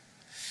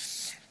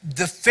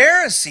 The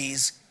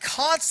Pharisees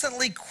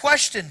constantly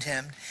questioned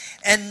him,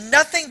 and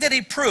nothing that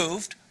he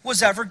proved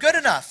was ever good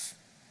enough.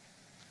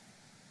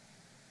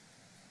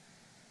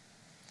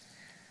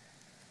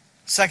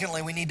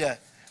 Secondly, we need to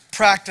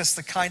practice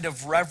the kind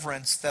of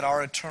reverence that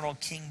our eternal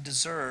King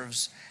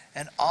deserves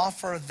and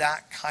offer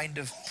that kind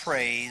of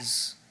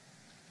praise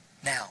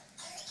now.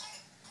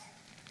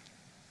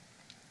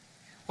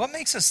 What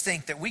makes us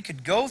think that we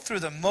could go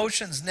through the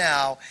motions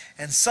now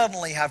and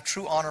suddenly have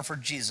true honor for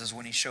Jesus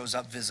when he shows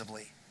up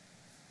visibly?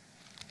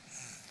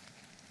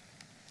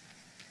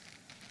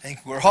 I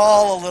think we're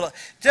all a little,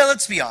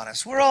 let's be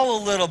honest, we're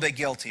all a little bit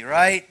guilty,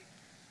 right?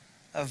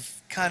 Of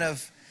kind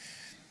of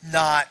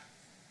not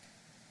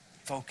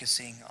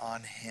focusing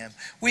on him.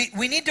 We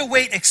need to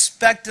wait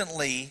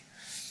expectantly,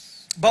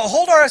 but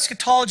hold our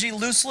eschatology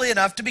loosely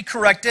enough to be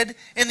corrected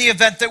in the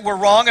event that we're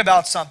wrong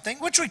about something,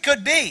 which we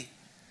could be.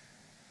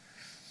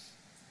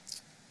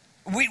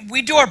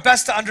 We do our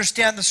best to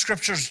understand the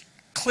scriptures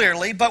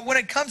clearly, but when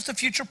it comes to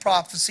future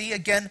prophecy,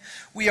 again,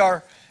 we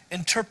are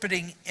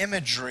interpreting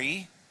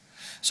imagery.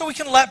 So we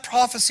can let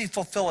prophecy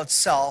fulfill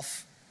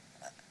itself.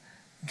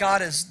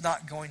 God is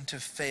not going to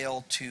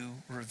fail to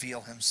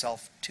reveal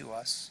himself to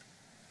us.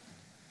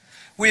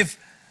 We've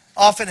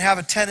often have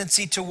a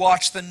tendency to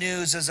watch the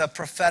news as a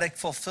prophetic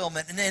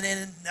fulfillment. And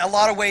in a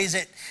lot of ways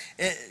it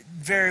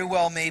very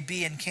well may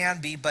be and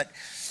can be, but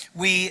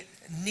we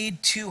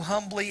need to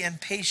humbly and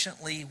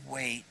patiently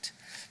wait.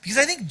 Because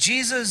I think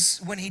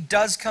Jesus, when he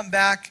does come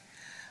back,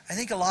 I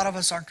think a lot of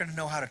us aren't going to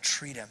know how to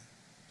treat him.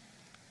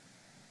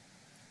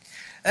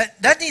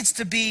 That needs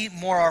to be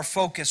more our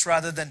focus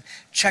rather than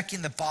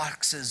checking the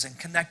boxes and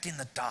connecting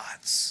the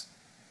dots.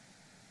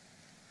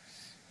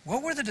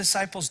 What were the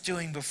disciples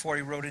doing before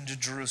he rode into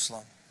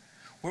Jerusalem?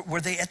 Were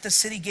they at the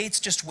city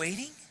gates just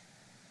waiting?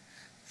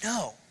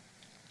 No.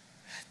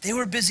 They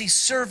were busy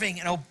serving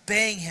and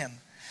obeying him.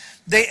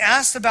 They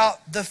asked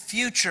about the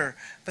future,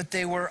 but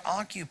they were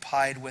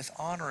occupied with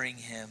honoring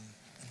him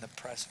in the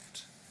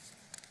present.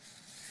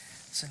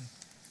 Listen,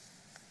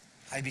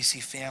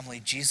 IBC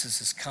family,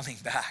 Jesus is coming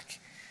back.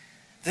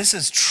 This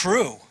is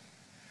true.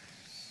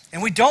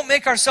 And we don't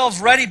make ourselves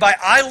ready by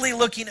idly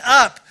looking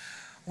up.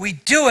 We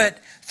do it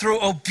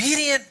through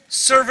obedient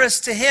service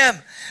to him,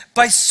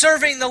 by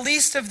serving the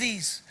least of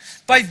these,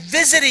 by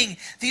visiting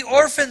the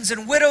orphans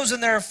and widows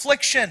in their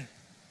affliction,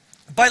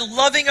 by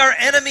loving our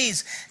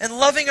enemies and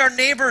loving our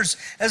neighbors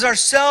as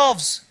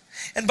ourselves,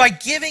 and by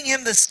giving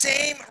him the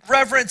same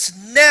reverence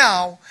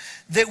now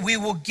that we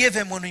will give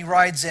him when he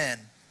rides in.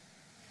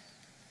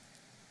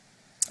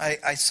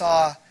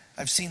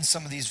 I've seen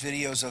some of these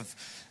videos of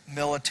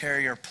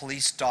military or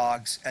police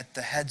dogs at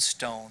the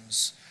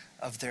headstones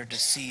of their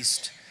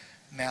deceased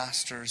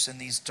masters, and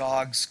these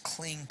dogs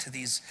cling to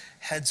these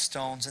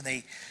headstones, and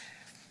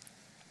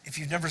if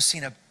you've never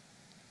seen a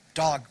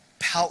dog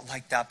pout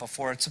like that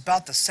before, it's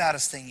about the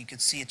saddest thing you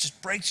could see. It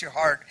just breaks your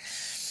heart,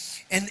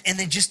 and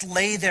they just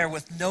lay there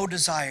with no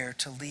desire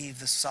to leave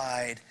the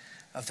side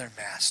of their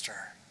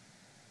master.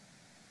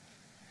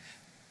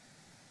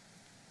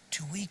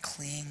 Do we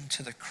cling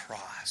to the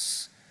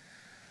cross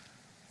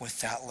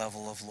with that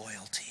level of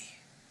loyalty?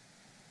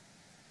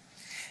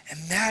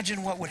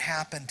 Imagine what would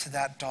happen to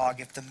that dog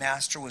if the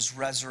master was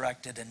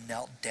resurrected and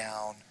knelt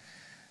down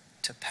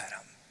to pet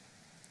him.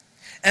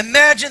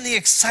 Imagine the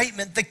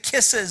excitement, the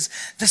kisses,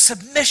 the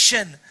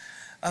submission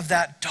of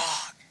that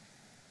dog.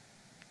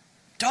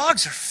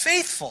 Dogs are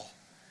faithful.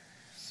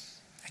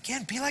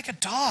 Again, be like a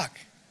dog,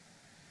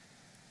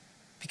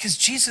 because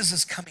Jesus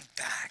is coming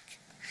back.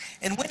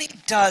 And when he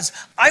does,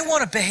 I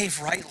want to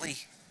behave rightly.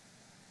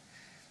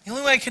 The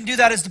only way I can do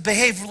that is to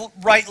behave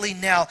rightly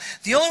now.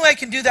 The only way I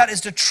can do that is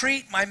to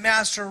treat my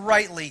master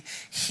rightly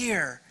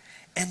here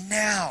and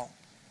now.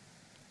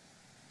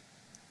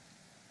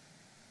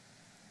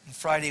 On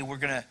Friday, we're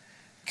going to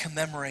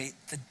commemorate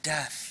the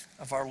death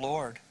of our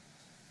Lord.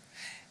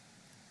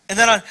 And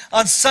then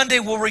on Sunday,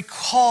 we'll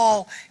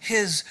recall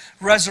his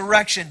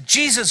resurrection.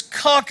 Jesus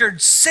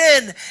conquered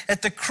sin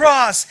at the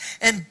cross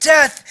and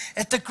death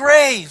at the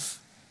grave.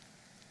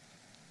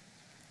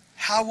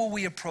 How will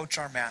we approach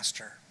our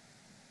master?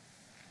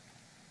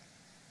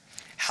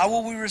 How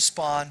will we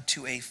respond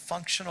to a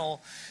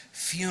functional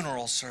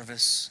funeral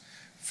service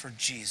for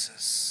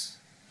Jesus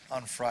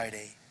on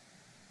Friday?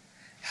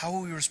 How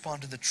will we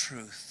respond to the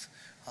truth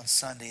on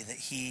Sunday that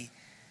he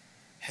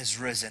has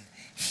risen?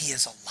 He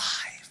is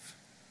alive.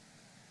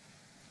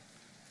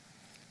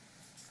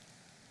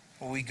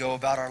 Will we go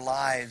about our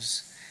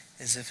lives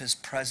as if his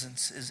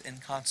presence is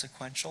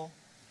inconsequential?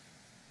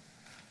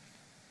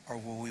 Or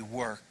will we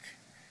work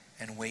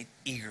and wait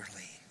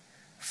eagerly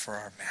for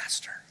our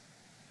master?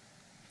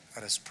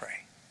 Let us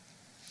pray.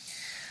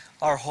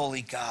 Our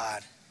holy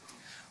God,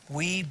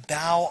 we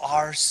bow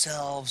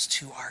ourselves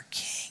to our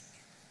King,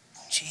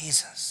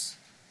 Jesus.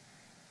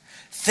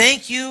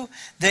 Thank you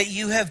that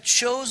you have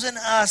chosen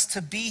us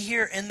to be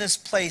here in this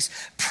place,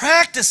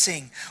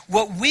 practicing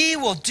what we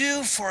will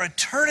do for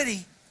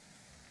eternity,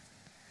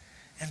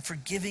 and for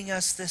giving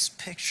us this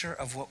picture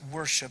of what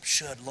worship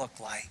should look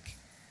like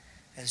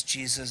as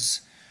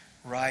Jesus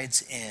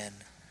rides in,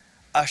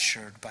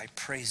 ushered by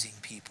praising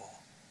people.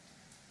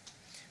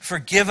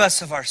 Forgive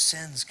us of our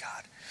sins,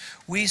 God.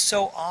 We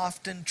so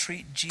often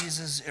treat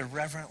Jesus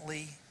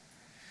irreverently,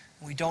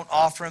 We don't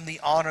offer him the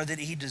honor that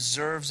he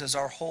deserves as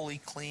our holy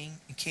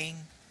king.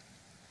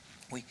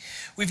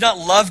 We've not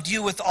loved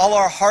you with all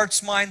our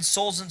hearts, minds,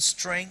 souls, and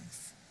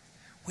strength.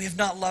 We have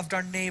not loved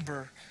our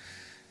neighbor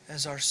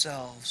as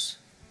ourselves.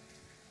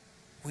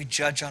 We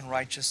judge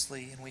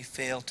unrighteously, and we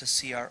fail to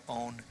see our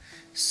own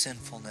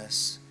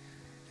sinfulness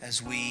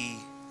as we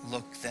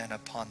look then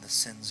upon the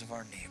sins of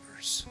our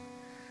neighbors.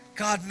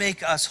 God,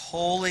 make us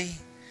holy.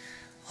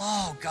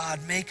 Oh, God,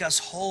 make us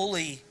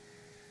holy,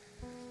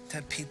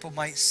 that people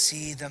might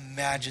see the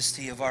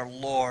majesty of our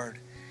Lord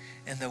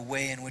and the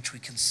way in which we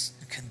can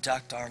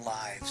conduct our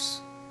lives.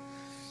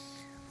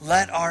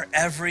 Let our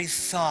every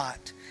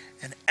thought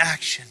and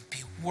action be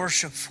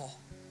worshipful.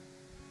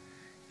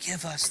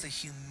 Give us the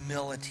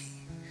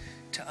humility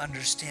to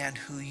understand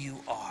who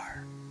you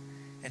are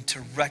and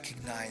to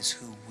recognize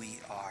who we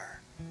are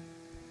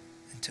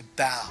and to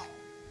bow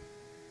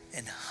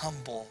in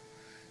humble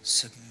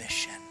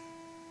submission.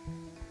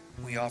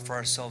 We offer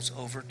ourselves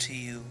over to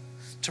you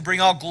to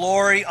bring all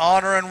glory,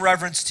 honor, and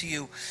reverence to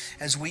you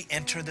as we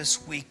enter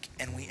this week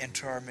and we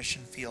enter our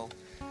mission field.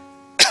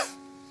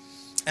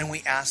 And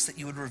we ask that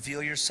you would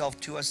reveal yourself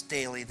to us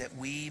daily, that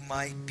we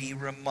might be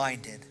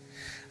reminded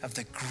of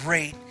the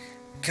great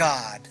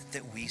God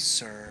that we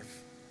serve.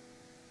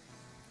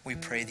 We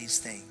pray these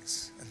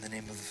things in the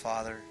name of the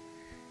Father,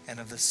 and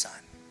of the Son,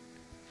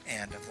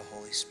 and of the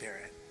Holy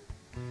Spirit.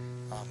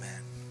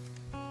 Amen.